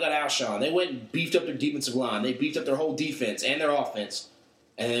went out and got Alshon. They went and beefed up their defensive line. They beefed up their whole defense and their offense.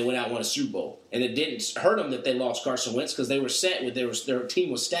 And then they went out and won a Super Bowl. And it didn't hurt them that they lost Carson Wentz because they were set with their team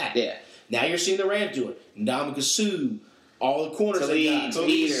was stacked. Yeah. Now you're seeing the Rams do it. Ndamukong Suh, all the corners they got,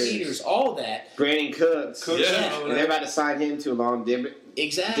 Peters, all that. Brandon Cooks. Yeah. And they're about to sign him to a long deal.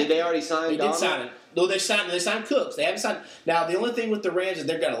 Exactly. Did they already sign They Donald? did sign it. No, they signed Cooks. They haven't signed. Now, the only thing with the Rams is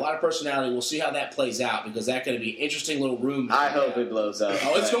they've got a lot of personality. We'll see how that plays out because that's going to be an interesting little room. I hope it blows up.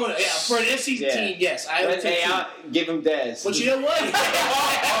 Oh, it's going to. Yeah, for an FC team, yes. I'll give him Dez. But you know what? Give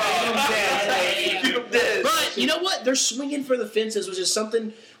him Dez. But you know what? what? They're swinging for the fences, which is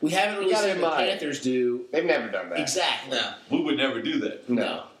something we haven't really seen the Panthers do. They've never done that. Exactly. No. We would never do that.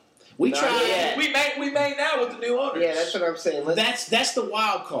 No. We tried. Yeah. We may now with the new owners. Yeah, that's what I'm saying. That's the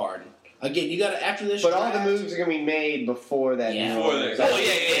wild card. Again, you got to after this. But draft, all the moves are going to be made before that. Yeah. Before that.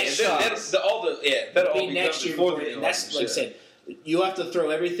 That'll be next year. That's like I said. You have to throw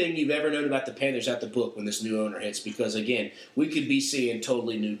everything you've ever known about the Panthers out the book when this new owner hits, because again, we could be seeing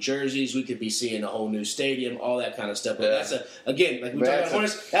totally new jerseys, we could be seeing a whole new stadium, all that kind of stuff. But that's like we talked about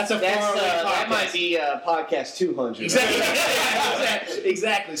Hornets. That's a far away podcast. That might be podcast 200.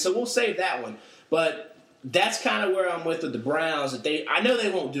 Exactly. So we'll save that one. But that's kind of where I'm with the Browns. That I know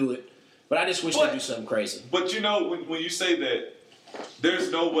they won't do it, but I just wish they'd do something crazy. But when you say that,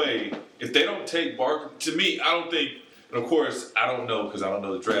 there's no way if they don't take Barkley. To me, I don't think. And of course, I don't know because I don't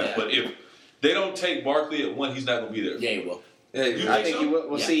know the draft. Yeah. But if they don't take Barkley at 1, he's not going to be there. Yeah, he will. Yeah, I think he will.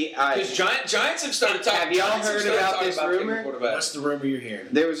 We'll see. Because Giants have started talking. Have y'all heard about this rumor? What's the rumor you're hearing?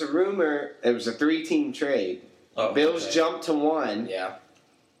 There was a rumor. It was a 3-team trade. Bills jumped to 1. Yeah.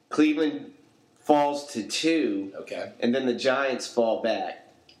 Cleveland falls to 2. Okay. And then the Giants fall back.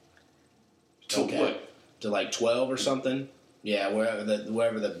 To what? To like 12 or something? Yeah, wherever the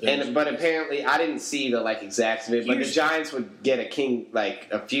Bills. But apparently, I didn't see the exacts of it. But the Giants would get a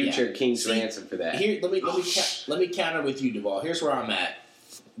future king's ransom for that. Here, let me counter with you, Duvall. Here's where I'm at.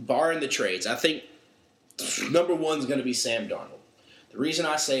 Barring the trades, I think number 1 is going to be Sam Darnold. The reason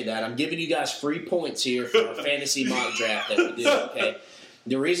I say that, I'm giving you guys free points here for our fantasy mock draft that we did. Okay.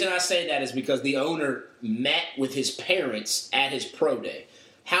 The reason I say that is because the owner met with his parents at his pro day.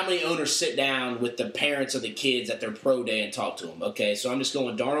 How many owners sit down with the parents of the kids at their pro day and talk to them? Okay, so I'm just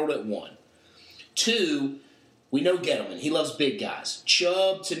going Darnold at 1. 2, we know Gettleman. He loves big guys.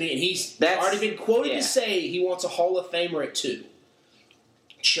 Chubb, to me, and he's already been quoted to say he wants a Hall of Famer at 2.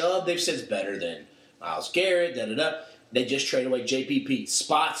 Chubb, they've said, is better than Myles Garrett, da-da-da. They just traded away JPP.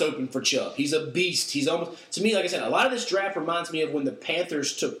 Spots open for Chubb. He's a beast. He's almost, to me, like I said, a lot of this draft reminds me of when the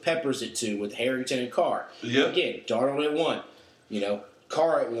Panthers took Peppers at 2 with Harrington and Carr. Yeah. Again, Darnold at 1.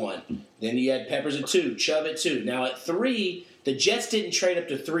 Carr at 1. Then you had Peppers at 2, Chubb at 2. Now at 3, the Jets didn't trade up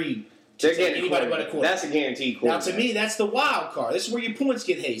to 3 to take anybody but a quarterback. That's a guaranteed quarterback. Now to me, that's the wild card. This is where your points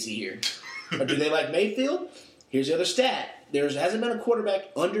get hazy here. Or do they like Mayfield? Here's the other stat. There hasn't been a quarterback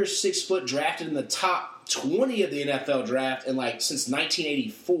under 6 foot drafted in the top 20 of the NFL draft since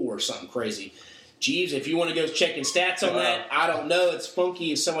 1984 or something crazy. Jeebs, if you want to go checking stats on that, I don't know. It's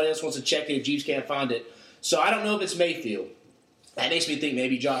funky if somebody else wants to check it if Jeebs can't find it. So I don't know if it's Mayfield. That makes me think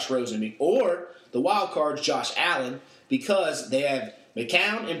maybe Josh Rosen. Or the wild card's Josh Allen, because they have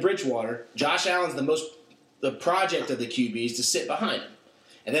McCown and Bridgewater. Josh Allen's the project of the QBs to sit behind him.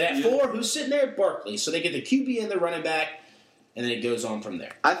 And then at 4, who's sitting there? Barkley. So they get the QB and the running back, and then it goes on from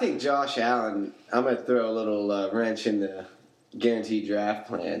there. I think Josh Allen, I'm going to throw a little wrench in the guaranteed draft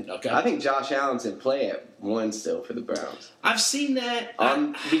plan. Okay. I think Josh Allen's in play at 1 still for the Browns. I've seen that.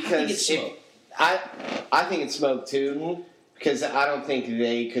 Because I think it's smoke. I think it's smoke too. Mm-hmm. Because I don't think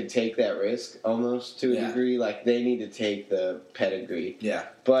they could take that risk, almost, to a degree. They need to take the pedigree. Yeah.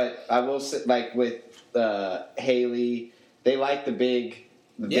 But I will say, with Haley, they like the big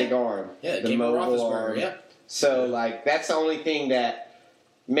arm. Yeah, the mobile arm. Yeah. So, that's the only thing that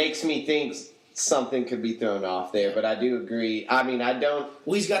makes me think something could be thrown off there. But I do agree. I mean, I don't...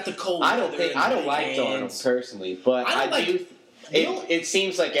 Well, he's got the cold I don't like Darnold, personally. But I do... It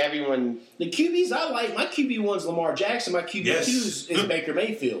seems like everyone... The QBs I like, my QB1's Lamar Jackson, my QB2 is Baker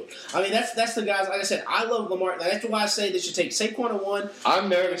Mayfield. I mean, that's the guys, like I said, I love Lamar. That's why I say they should take Saquon at 1. I'm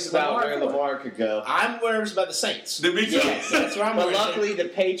nervous about where Lamar could go. I'm nervous about the Saints. Me too. Yes, that's where I'm But luckily, the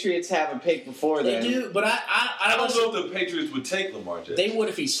Patriots have a pick before them. They do, but I don't know if the Patriots would take Lamar Jackson. They would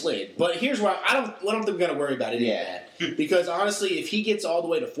if he slid. But here's where I don't think we're going to worry about any of that. Because honestly, if he gets all the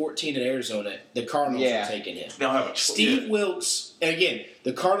way to 14 in Arizona, the Cardinals are taking him. Steve Wilkes, and again,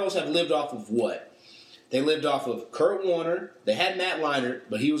 the Cardinals have lived off of what? They lived off of Kurt Warner. They had Matt Leinart,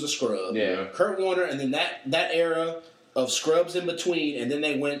 but he was a scrub. Yeah. Kurt Warner, and then that era of scrubs in between, and then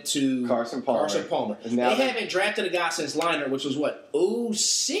they went to Carson Palmer. They haven't drafted a guy since Leinart, which was what,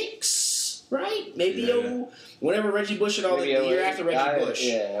 06, right? Maybe whenever Reggie Bush and all the year after Reggie Bush.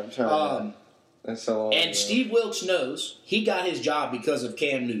 Yeah, I'm trying. That's so long. And Steve Wilkes knows he got his job because of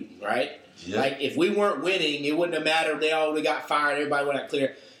Cam Newton, right? Yeah. If we weren't winning, it wouldn't have mattered. They all would have got fired. Everybody would have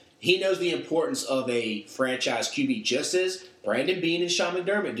clear. He knows the importance of a franchise QB, just as Brandon Beane and Sean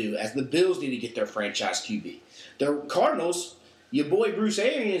McDermott do, as the Bills need to get their franchise QB. The Cardinals, your boy Bruce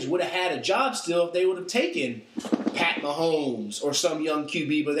Arians would have had a job still if they would have taken Pat Mahomes or some young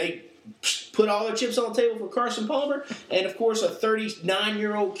QB, but put all their chips on the table for Carson Palmer, and of course a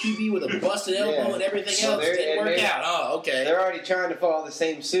 39-year-old QB with a busted elbow and everything else didn't work out. Oh, okay. They're already trying to follow the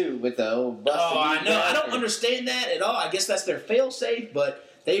same suit with the old busted. Oh, I know. I don't understand that at all. I guess that's their fail-safe, but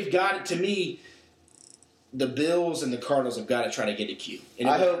they've got it. To me, the Bills and the Cardinals have got to try to get a Q.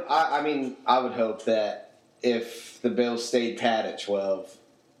 I would hope that if the Bills stayed pat at 12,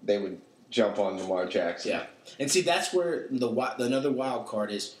 they would jump on Lamar Jackson. Yeah, and see that's where another wild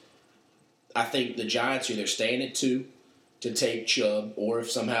card is. I think the Giants are either staying at 2 to take Chubb, or if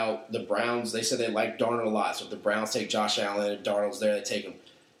somehow the Browns, they said they like Darnold a lot, so if the Browns take Josh Allen and Darnold's there, they take him.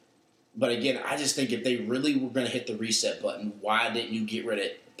 But again, I just think if they really were going to hit the reset button, why didn't you get rid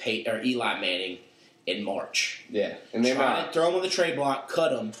of Eli Manning in March? Yeah, and they try to throw him on the trade block,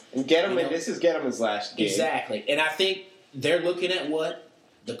 cut him, and get him. This is get him his last game. Exactly, and I think they're looking at what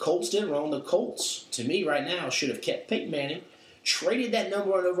the Colts did wrong. The Colts, to me, right now, should have kept Peyton Manning. Traded that number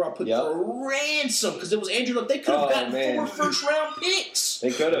one overall pick for ransom because it was Andrew Luck. They could have gotten 4 first-round picks.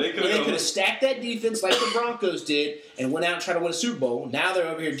 They could have. They could have stacked that defense like the Broncos did and went out and tried to win a Super Bowl. Now they're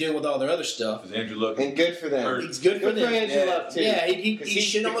over here dealing with all their other stuff. Andrew Luck, and good for them. It's good for them. For Andrew Luck too. Yeah, he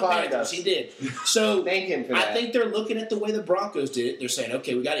shit on the Panthers. He did. So thank him for that. I think they're looking at the way the Broncos did it. They're saying,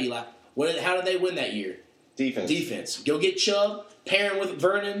 okay, we got Eli. How did they win that year? Defense. Go get Chubb, pairing with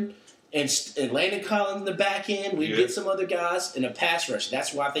Vernon. And Landon Collins in the back end. We get some other guys in a pass rush.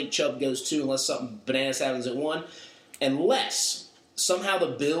 That's why I think Chubb goes 2 unless something bananas happens at 1. Unless somehow the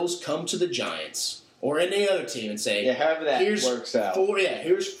Bills come to the Giants or any other team and say, however that works out.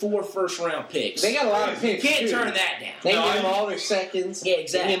 Here's 4 first-round picks. They got a lot of picks. You can't turn that down. They give them all their seconds. Yeah,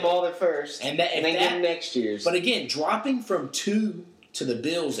 exactly. They give them all their first. And then give them next year's. But again, dropping from 2 to the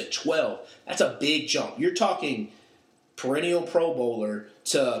Bills at 12, that's a big jump. You're talking perennial Pro Bowler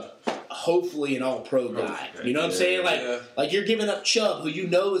to hopefully an all-pro guy. You know what I'm saying? Like you're giving up Chubb, who you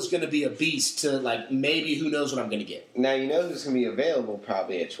know is going to be a beast, to like maybe who knows what I'm going to get. Now you know who's going to be available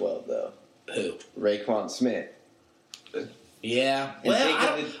probably at 12 though. Who? Raekwon Smith. Yeah.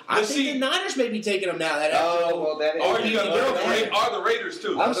 Well, I think the Niners may be taking him now. Are the Raiders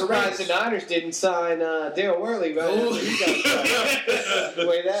too? I'm surprised the Niners didn't sign Daryl Worley, but the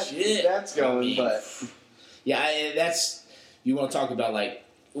way that's going. But yeah, that's you want to talk about like.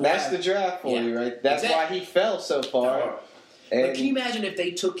 That's the draft for you, right? That's why he fell so far. But can you imagine if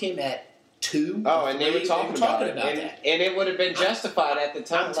they took him at 2? Oh, and they were talking about that. And it would have been justified at the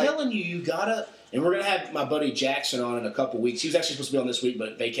time. I'm telling you, you gotta. And we're gonna have my buddy Jackson on in a couple weeks. He was actually supposed to be on this week,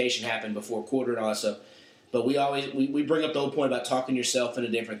 but vacation happened before quarter and all that stuff. But we bring up the whole point about talking yourself into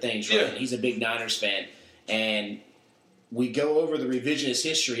different things, right? Yeah. And he's a big Niners fan, and we go over the revisionist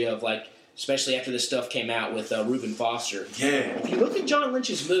history of like. Especially after this stuff came out with Reuben Foster. Yeah. If you look at John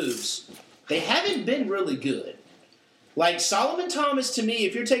Lynch's moves, they haven't been really good. Like Solomon Thomas, to me,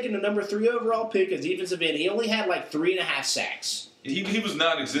 if you're taking the number 3 overall pick as defensive end, he only had like 3.5 sacks. He was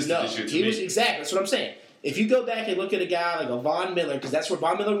non-existent this year to me. Exactly. That's what I'm saying. If you go back and look at a guy like a Von Miller, because that's where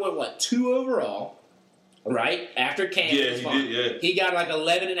Von Miller went, 2 overall, right? After Cam was gone. He got like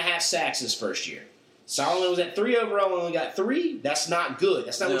 11.5 sacks his first year. Solomon was at 3 overall and only got 3. That's not good.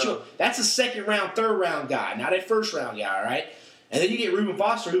 That's not what you want. That's a second-round, third-round guy, not a first-round guy, all right? And then you get Reuben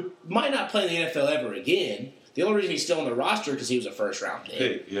Foster, who might not play in the NFL ever again. The only reason he's still on the roster is because he was a first-round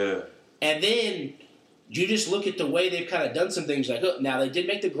pick. Yeah. And then you just look at the way they've kind of done some things. Like, now, they did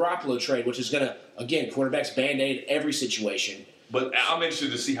make the Garoppolo trade, which is going to, again, quarterbacks Band-Aid every situation. But I'm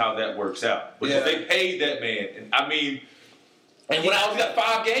interested to see how that works out. Because they paid that man. And I mean... And when I was got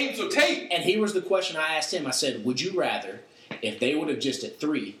 5 games of tape. And here was the question I asked him. I said, would you rather, if they would have just at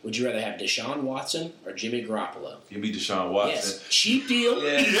 3, would you rather have Deshaun Watson or Jimmy Garoppolo? Give me Deshaun Watson. Yes. Cheap deal.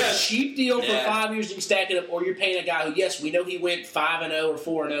 Cheap deal for 5 years. You can stack it up. Or you're paying a guy who, yes, we know he went 5-0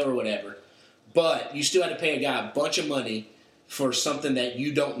 or 4-0 or whatever. But you still had to pay a guy a bunch of money for something that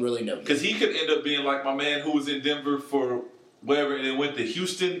you don't really know. Because he could end up being like my man who was in Denver for whatever and then went to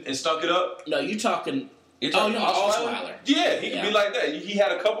Houston and stunk it up. No, you're talking... Osweiler. Yeah, he could be like that. He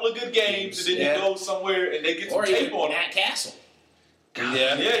had a couple of good games, and then he goes somewhere, and they get some tape on him. Matt Castle.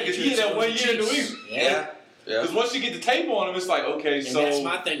 Yeah, because he had that 1 year in the week. Yeah. Because once you get the tape on him, it's like, okay, and that's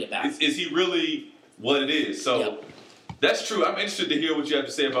my thing about it. Is he really what it is? So that's true. I'm interested to hear what you have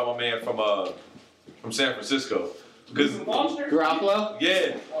to say about my man from San Francisco. Because Garoppolo?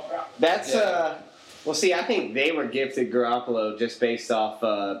 Yeah. That's, well, see, I think they were gifted Garoppolo just based off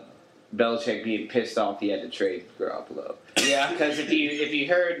Belichick being pissed off he had to trade Garoppolo. Yeah. Because if you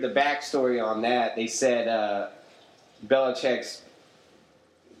heard the backstory on that, they said Belichick's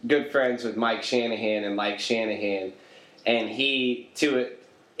good friends with Mike Shanahan, and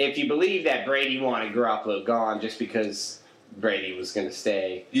if you believe that Brady wanted Garoppolo gone just because Brady was going to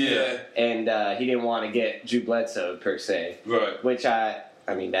stay. Yeah. And he didn't want to get Drew Bledsoe, per se. Right. Which I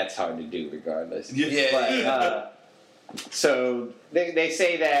mean, that's hard to do regardless. Yeah. But, so they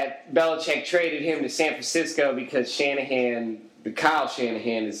say that Belichick traded him to San Francisco because Kyle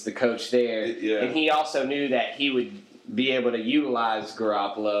Shanahan is the coach there. Yeah. And he also knew that he would be able to utilize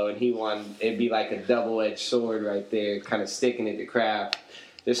Garoppolo, and he wanted it'd be like a double-edged sword right there, kind of sticking it to Kraft,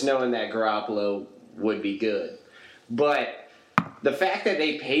 just knowing that Garoppolo would be good. But the fact that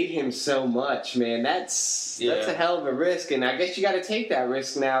they paid him so much, man, that's a hell of a risk, and I guess you got to take that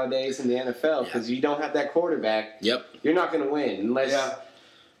risk nowadays in the NFL because you don't have that quarterback. Yep, you're not going to win unless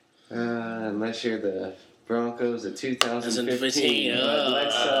you're the Broncos of 2015.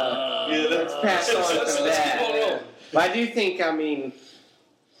 Let's pass on from that. But I do think,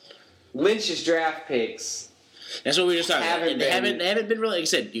 Lynch's draft picks. That's what we were just talking about. They haven't been really, like I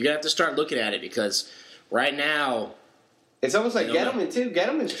said, you're going to have to start looking at it because right now. It's almost like Gettleman, too.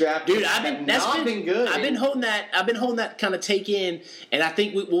 Gettleman's draft picks have not been good. I've been holding that kind of take in, and I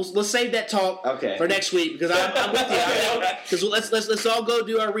think let's save that talk for next week because I'm with you. Because let's all go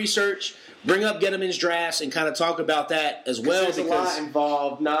do our research. Bring up Gettleman's drafts and kind of talk about that as well. There's a lot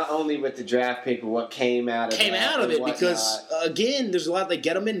involved, not only with the draft pick, but what came out of it. Because, again, there's a lot that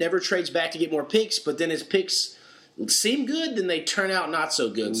Gettleman never trades back to get more picks, but then his picks seem good, then they turn out not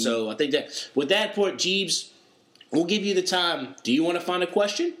so good. Mm-hmm. So I think that with that point, Jeebs, we'll give you the time. Do you want to find a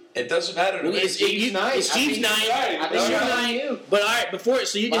question? It doesn't matter. It's Jeebs' night. It's Jeebs' night. I think you're night. But all right,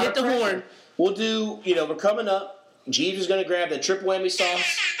 so you can hit the horn. We'll do, we're coming up. Jeebs is going to grab the triple whammy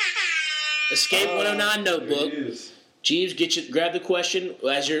sauce. Escape109 Notebook. Jeebs, grab the question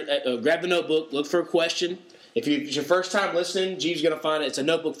as grab the notebook. Look for a question. If it's your first time listening, Jeebs is going to find it. It's a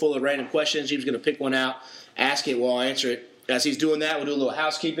notebook full of random questions. Jeebs is going to pick one out, ask it. We'll answer it. As he's doing that, we'll do a little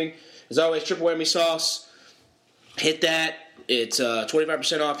housekeeping. As always, triple whammy sauce. Hit that. It's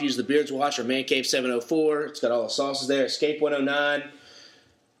 25% off. Use the Beards Watch or Man Cave 704. It's got all the sauces there. Escape109.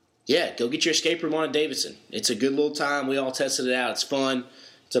 Yeah, go get your escape room on at Davidson. It's a good little time. We all tested it out. It's fun.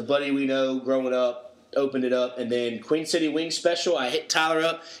 It's a buddy we know growing up, opened it up. And then Queen City Wings Special, I hit Tyler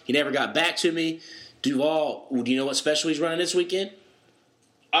up. He never got back to me. Duvall, do you know what special he's running this weekend?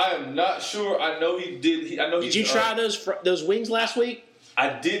 I am not sure. I know he did. Did you try those wings last week?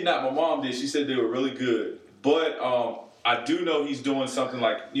 I did not. My mom did. She said they were really good. But I do know he's doing something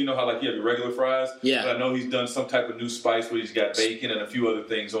like, you know how like you have your regular fries? Yeah. But I know he's done some type of new spice where he's got bacon and a few other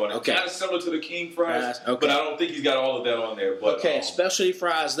things on it. Okay. Kind of similar to the King fries, okay. But I don't think he's got all of that on there. But, okay, specialty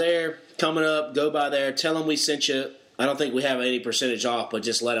fries there, coming up. Go by there. Tell them we sent you. I don't think we have any percentage off, but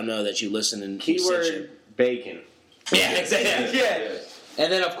just let them know that you listen and keyword we sent you. Bacon. Yeah, exactly. Yeah.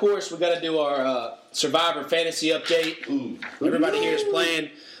 And then, of course, we got to do our Survivor Fantasy Update. Ooh. Everybody here is playing.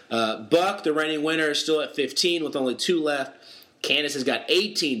 Buck, the reigning winner, is still at 15 with only 2 left. Candace has got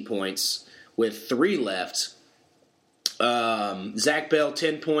 18 points with 3 left. Zach Bell,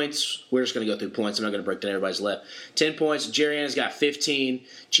 10 points. We're just going to go through points. I'm not going to break down everybody's left. 10 points. Jerry Ann's got 15.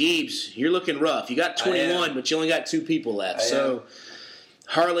 Jeebs, you're looking rough. You got 21, but you only got 2 people left. So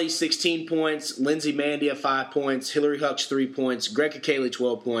Harley, 16 points. Lindsay Mandia, 5 points. Hillary Hux, 3 points. Greg Kakali,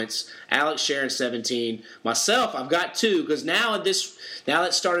 12 points. Alex Sharon, 17. Myself, I've got 2 because now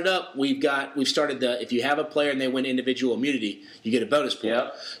that started up, we've started the if you have a player and they win individual immunity, you get a bonus point.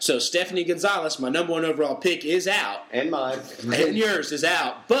 Yep. So Stephanie Gonzalez, my number 1 overall pick, is out. And mine. And yours is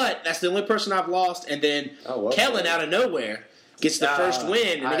out. But that's the only person I've lost. And then Kellen out of nowhere gets the first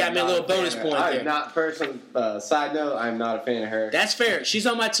win, and they got me a little bonus point there. Side note, I'm not a fan of her. That's fair. She's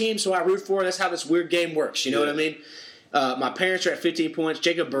on my team, so I root for her. That's how this weird game works. You know what I mean? My parents are at 15 points.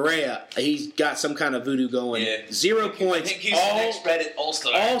 Jacob Barea, he's got some kind of voodoo going. Yeah. 0 points. I think he's the next Reddit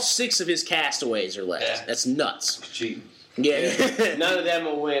All-Star. All 6 of his castaways are left. Yeah. That's nuts. It's cheating. Yeah. None of them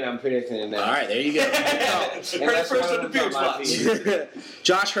will win, I'm predicting it now. All right, there you go. First on the Beard spots.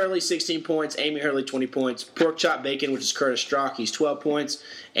 Josh Hurley, 16 points. Amy Hurley, 20 points. Pork Chop Bacon, which is Curtis Strock, he's 12 points.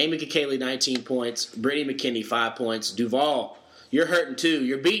 Amy Kakali, 19 points. Brittany McKinney, 5 points. Duvall, you're hurting too.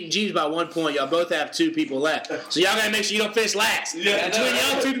 You're beating Jeebs by 1 point. Y'all both have 2 people left. So y'all got to make sure you don't finish last. Yeah, Between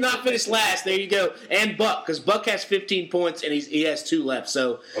y'all 2 do not finish last. There you go. And Buck, because Buck has 15 points and he has 2 left.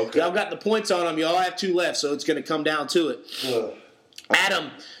 So y'all got the points on him. Y'all have 2 left. So it's going to come down to it.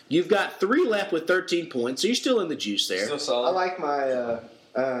 Adam, you've got 3 left with 13 points. So you're still in the juice there. Still solid. I like my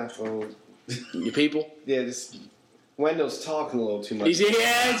your people? Yeah, Wendell's talking a little too much. He's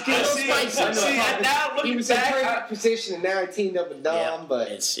getting spicy. Now he was back, in perfect position, and now he teamed up with Dom.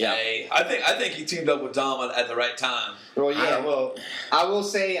 Hey, I think he teamed up with Dom at the right time. Well, yeah. I will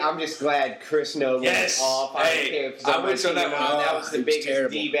say I'm just glad Chris Nolan was off. I went on that one. That was the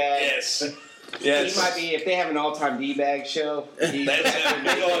biggest D-bag. Yes. He might be, if they have an all-time D-bag show.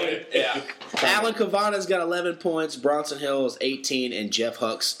 Yeah. Alan Cavana's got 11 points. Bronson Hill is 18, and Jeff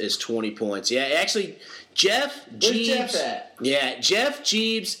Hucks is 20 points. Yeah, actually, Jeff, Jeebs. Jeff at? Yeah, Jeff,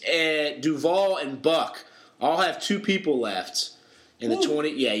 Jeebs, and Duvall and Buck all have 2 people left in the 20.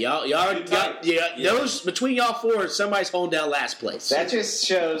 Yeah, y'all those between y'all 4, somebody's holding down last place. That just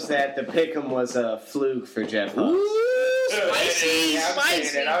shows that the pick'em was a fluke for Jeff Hucks. Spicy.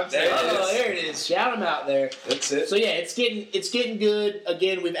 There it is. Shout him out there. That's it. So yeah, it's getting good.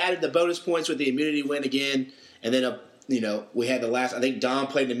 Again, we've added the bonus points with the immunity win again, and then we had the last. I think Don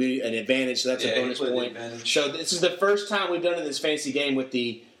played an advantage, so that's a bonus point. So this is the first time we've done in this fantasy game with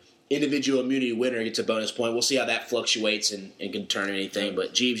the individual immunity winner gets a bonus point. We'll see how that fluctuates and can turn anything.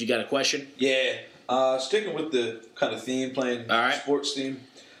 But Jeebs, you got a question? Yeah. Sticking with the kind of theme, playing sports theme.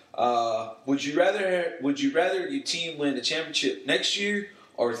 Would you rather your team win the championship next year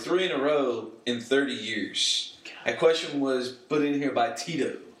or 3 in a row in 30 years? That question was put in here by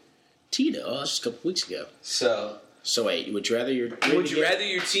Tito. Just a couple weeks ago. So wait, would you rather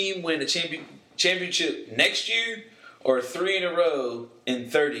your team win a championship next year or 3 in a row in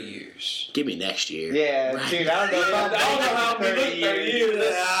 30 years? Give me next year. Yeah, right. dude, I don't know how 30 years.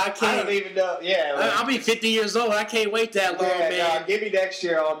 I don't even know. Yeah, I'll be 50 years old. I can't wait that long, man. No, give me next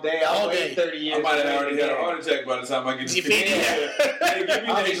year all day. I'll wait 30 years. I might have already had a heart attack by the time I get to 50. Hey, give me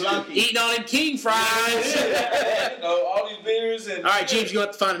next year. Eating all them king fries. All these beers and. All right, Jeebs, you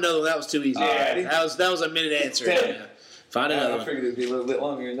have to find another one. That was too easy. That was a minute answer. Yeah. Find another one. I figured it'd be a little bit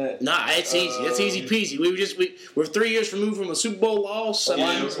longer than that. Nah, it's easy. It's easy peasy. We're 3 years removed from a Super Bowl loss.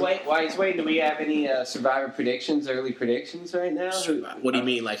 While he's waiting, do we have any Survivor predictions, early predictions right now? What do you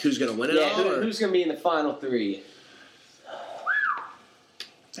mean? Like who's going to win it all? Who's going to be in the final 3?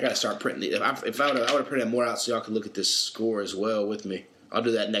 I got to start printing these. If I would have printed more out so y'all could look at this score as well with me. I'll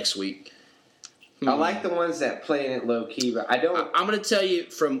do that next week. I like the ones that play in it low key, but I don't. I'm going to tell you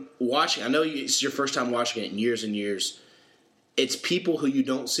from watching. I know it's your first time watching it in years and years. It's people who you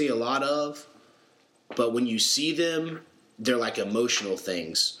don't see a lot of, but when you see them, they're like emotional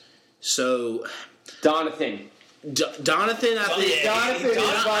things. So, Donathan, I think Donathan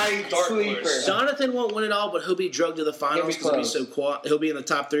is my sleeper. Jonathan won't win it all, but he'll be drugged to the finals because he'll be so quiet. He'll be in the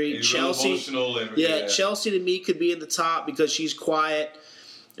top 3. He's Chelsea, Chelsea to me could be in the top because she's quiet,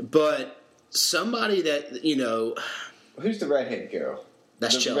 but somebody that who's the redhead girl?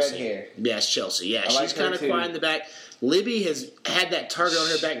 That's Chelsea. Red hair. Yeah, it's Chelsea. Yeah, she's kind of quiet in the back. Libby has had that target on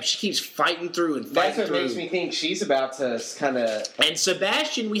her back, but she keeps fighting through and fighting through. That's what makes me think she's about to kind of. And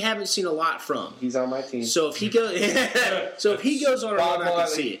Sebastian, we haven't seen a lot from. He's on my team. So if he goes, on a run, I can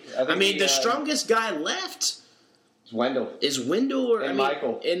see it. I mean, the strongest guy left is Wendell and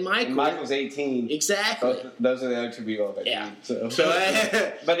Michael. And Michael's 18. Exactly. Those are the other 2 people on my team. So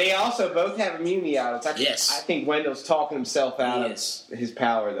but they also both have immunity out. I think Wendell's talking himself out of his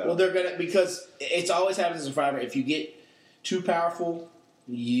power, though. Well, they're gonna because it's always happens in Survivor. If you get too powerful,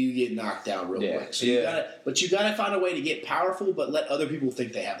 you get knocked down real quick. So you gotta find a way to get powerful, but let other people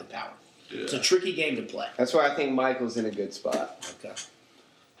think they have the power. Yeah. It's a tricky game to play. That's why I think Michael's in a good spot. Okay.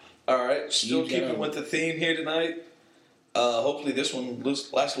 All right, still keeping with the theme here tonight. Hopefully this one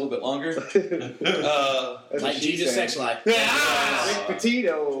lasts a little bit longer. Like Jesus' sex life. Rick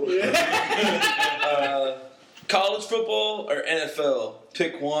Petito. College football or NFL?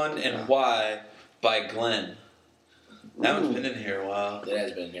 Pick one and why by Glenn. That one's been in here a while. It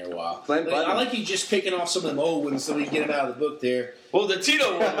has been in here a while. I like you just picking off some of them old ones so we can get them out of the book there. Well, the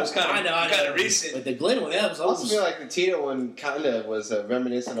Tito one was kind of recent. But the Glenn one, that was I also feel like the Tito one kind of was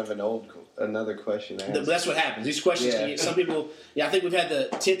reminiscent of another question. That's what happens. These questions, some people. Yeah, I think we've had the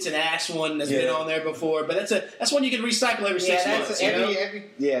tits and ass one that's been on there before, but that's one you can recycle every 6 months.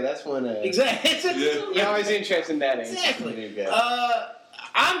 That's one. Exactly. You're always interested in that. Exactly.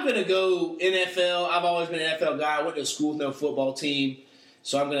 I'm going to go NFL. I've always been an NFL guy. I went to school with no football team,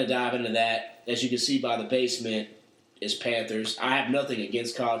 so I'm going to dive into that. As you can see by the basement, is Panthers. I have nothing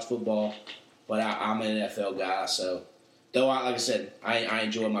against college football, but I'm an NFL guy. So, though, like I said, I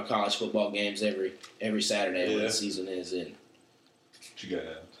enjoy my college football games every Saturday when the season is in. What you got?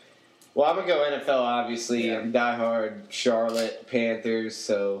 Well, I'm going to go NFL, obviously. Yeah. I'm diehard Charlotte Panthers.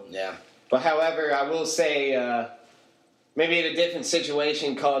 So, yeah. But, however, I will say... maybe in a different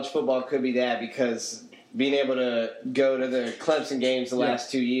situation, college football could be that because being able to go to the Clemson games the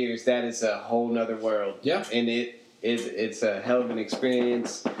last 2 years, that is a whole nother world. Yeah. And it's a hell of an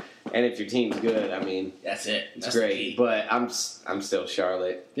experience. And if your team's good, I mean, that's it. It's great. But I'm still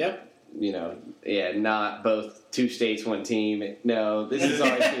Charlotte. Yep. not both two states, one team. No, this is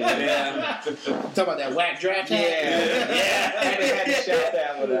our team. Talk about that whack draft. Yeah. I had to shout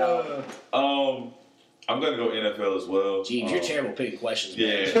that one out. I'm going to go NFL as well. Jeebs, you're terrible picking questions, man.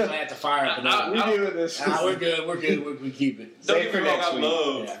 Yeah. You're going to have to fire up another. We're doing this. We're good. We keep it. Don't get me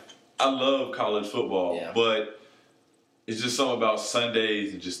wrong, I love college football, but it's just something about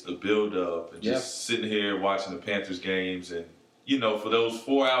Sundays and just the build-up and just sitting here watching the Panthers games and, for those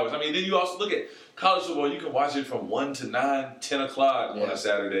 4 hours. I mean, then you also look at college football. You can watch it from 1 to 9, 10 o'clock on a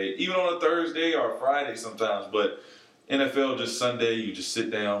Saturday, even on a Thursday or a Friday sometimes, but NFL just Sunday, you just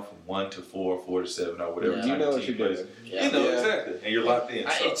sit down from 1 to 4, 4 to 7, or whatever. You know what you're doing. Exactly. And you're locked in.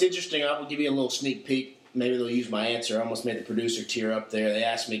 It's interesting. I will give you a little sneak peek. Maybe they'll use my answer. I almost made the producer tear up there. They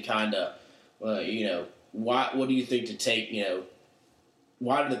asked me kind of, what do you think to take,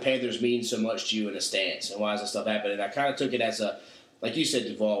 why do the Panthers mean so much to you in a stance? And why does that stuff happen? And I kind of took it as like you said,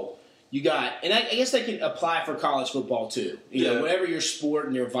 Duvall, you got, and I guess they can apply for college football too. Whatever your sport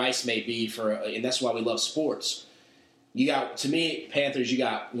and your vice may be and that's why we love sports. You got, to me, Panthers, you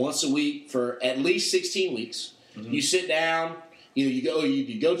got once a week for at least 16 weeks. Mm-hmm. You sit down, you go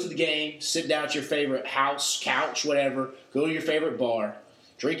to the game, sit down at your favorite house, couch, whatever, go to your favorite bar,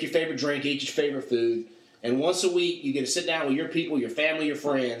 drink your favorite drink, eat your favorite food, and once a week you get to sit down with your people, your family, your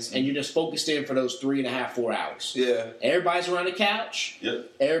friends, and you're just focused in for those 3.5, 4 hours. Yeah. Everybody's around the couch.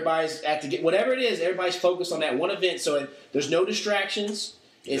 Yep. Everybody's at whatever it is, everybody's focused on that one event, so there's no distractions.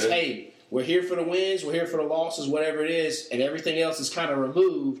 It's, hey, we're here for the wins, we're here for the losses, whatever it is, and everything else is kind of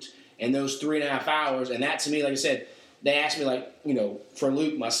removed in those 3.5 hours. And that, to me, like I said, they asked me, for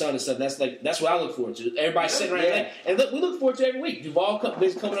Luke, my son and stuff, that's what I look forward to. Everybody's sitting right there. And look, we look forward to every week. Duvall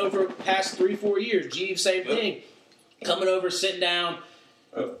been coming over the past 3-4 years. Jeebs, same thing. Coming over, sitting down.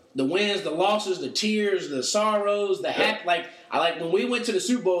 The wins, the losses, the tears, the sorrows, the happy. I like when we went to the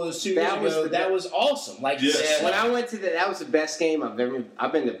Super Bowl those 2 years ago. That was awesome. When I went to that was the best game I've ever.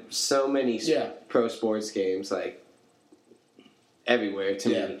 I've been to so many pro sports games, everywhere to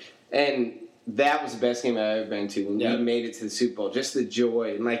me, and that was the best game I've ever been to. When we made it to the Super Bowl, just the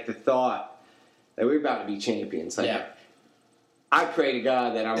joy and the thought that we're about to be champions. I pray to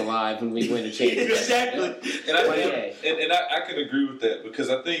God that I'm alive when we win a championship. Exactly. And I can agree with that because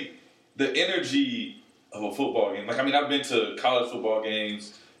I think the energy of a football game, I've been to college football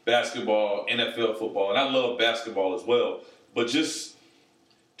games, basketball, NFL football, and I love basketball as well. But just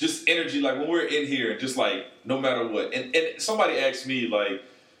energy, when we're in here, just no matter what. And somebody asked me,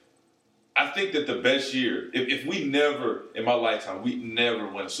 I think that the best year, if we never, in my lifetime, we never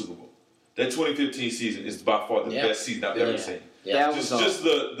win a Super Bowl. That 2015 season is by far the best season I've ever seen. Yeah. Just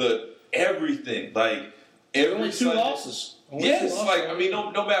the everything, every only 2 losses.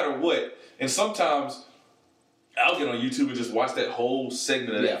 No matter what. And sometimes I'll get on YouTube and just watch that whole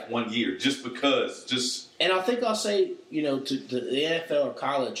segment of that 1 year, just because. And I think I'll say, to the NFL or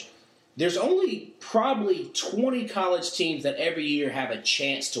college, there's only probably 20 college teams that every year have a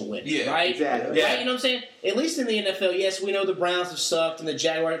chance to win. Yeah, right? Exactly. Yeah. Right? You know what I'm saying? At least in the NFL, yes, we know the Browns have sucked and the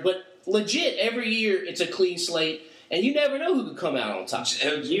Jaguars, but legit, every year it's a clean slate. And you never know who could come out on top.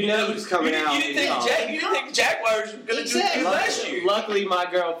 You know who's coming out. You didn't think the Jaguars were going to do it last year. Luckily, my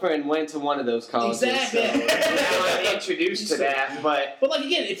girlfriend went to one of those colleges. Exactly. So now I'm introduced to that. But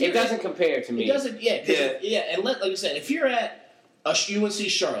again, if it doesn't compare to me. It doesn't. Yeah. And like you said, if you're at a UNC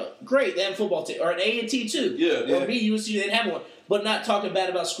Charlotte, great, they have a football team, or an A&T too. Or me, UNC, they didn't have one. But not talking bad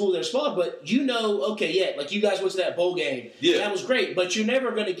about school they're small, but you guys went to that bowl game. Yeah. That was great, but you're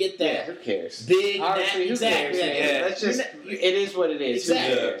never going to get that. Yeah, who cares? Big, honestly, who cares? Yeah. That's just, it is what it is.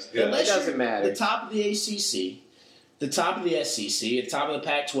 Exactly. Who cares? Yeah. It doesn't matter. The top of the ACC, the top of the SEC, the top of the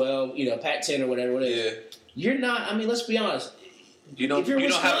Pac-12, Pac-10 or whatever it is. Yeah. You're not, let's be honest. You don't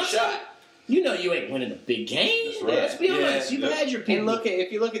have a shot. You ain't winning a big game. Right. Let's be honest. You've had your people. And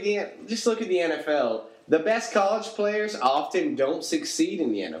if you look at the NFL, the best college players often don't succeed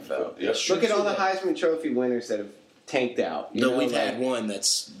in the NFL. Yes, look at all the Heisman Trophy winners that have tanked out. We've had one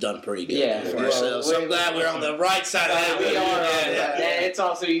that's done pretty good. Yeah. So I'm glad we're on the right side of that. We are. It's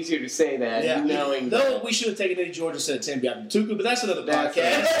also easier to say that, knowing. Though we should have taken Eddie George instead of Tim Tuku, but that's another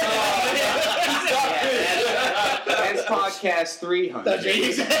podcast. That's podcast 300.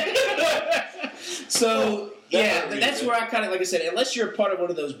 So, that's where I kind of, like I said, unless you're a part of one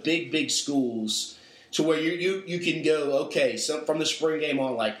of those big schools to where you can go, okay, so from the spring game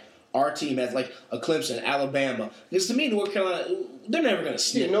on, our team has, a Clemson, Alabama. Because to me, North Carolina, they're never going to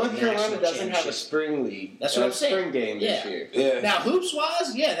sniff. North Carolina doesn't have a spring league. That's what I'm saying. Spring game this year. Yeah. Now,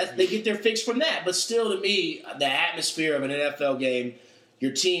 hoops-wise, they get their fix from that. But still, to me, the atmosphere of an NFL game,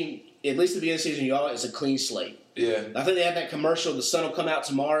 your team at least at the beginning of the season, y'all, it's a clean slate. Yeah. I think they had that commercial, the sun will come out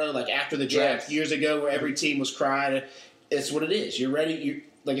tomorrow, like after the draft years ago, where every team was crying. It's what it is. You're ready.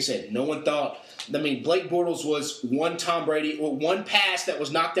 Like I said, no one thought. I mean, Blake Bortles was one Tom Brady, or one pass that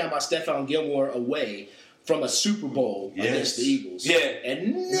was knocked down by Stephon Gilmore away from a Super Bowl against the Eagles. Yeah.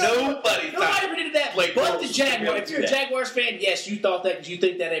 And nobody predicted that. Blake but Bortles the Jaguars. If you're a Jaguars fan, yes, you thought that because you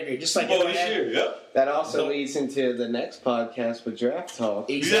think that every year. Just like That also leads into the next podcast with Draft Talk.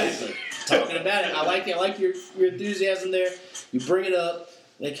 Exactly. Talking about it. I like your enthusiasm there. You bring it up.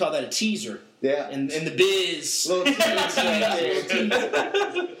 They call that a teaser. Yeah. In the biz. Little teaser.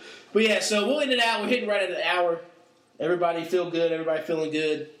 But yeah, so we'll end it out. We're hitting right at an hour. Everybody feel good. Everybody feeling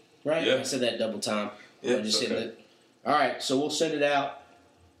good. Right? Yeah. I said that double time. Yeah, all right, so we'll send it out.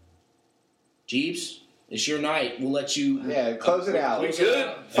 Jeebs, it's your night. We'll let you. Yeah, close it out. We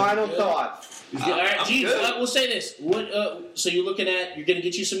good? Final thought. All right, Jeebs, we'll say this. What? So you're going to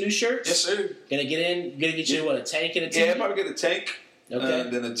get you some new shirts? Yes, sir. Going to get you, a tank and a tee? Yeah, I'll probably get a tank. Okay.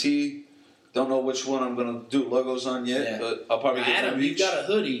 And then a tee. Don't know which one I'm going to do logos on yet, but I'll probably get Adam, one each. You've got a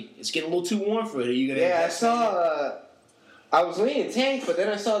hoodie. It's getting a little too warm for a hoodie. I saw... I was leaning tank, but then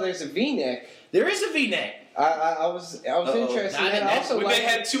I saw there's a V-neck. There is a V-neck. I was interested in that. We may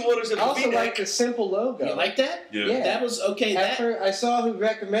have 2 orders of the V-neck. I also like the simple logo. You like that? Yeah. That was okay. I saw who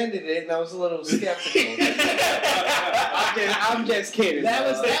recommended it, and I was a little skeptical. I'm just kidding.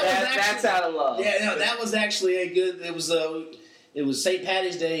 That's out of love. Yeah, no, that was actually a good. It was St.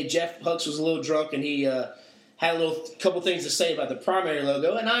 Patty's Day. Jeff Hucks was a little drunk, and he had a couple things to say about the primary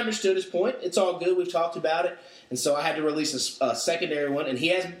logo, and I understood his point. It's all good. We've talked about it, and so I had to release a secondary one, and he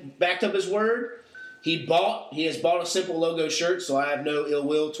has backed up his word. He has bought a simple logo shirt, so I have no ill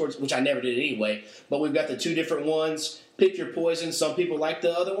will towards, which I never did anyway. But we've got the 2 different ones. Pick your poison. Some people like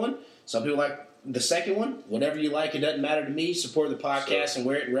the other one. Some people like the second one. Whatever you like, it doesn't matter to me. Support the podcast and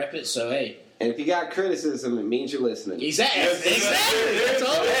wear it and rep it. So hey. And if you got criticism, it means you're listening. Exactly. That's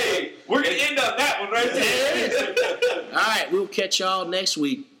all. Hey, we're gonna end on that one right there. All right, we'll catch y'all next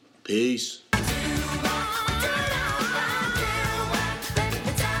week. Peace.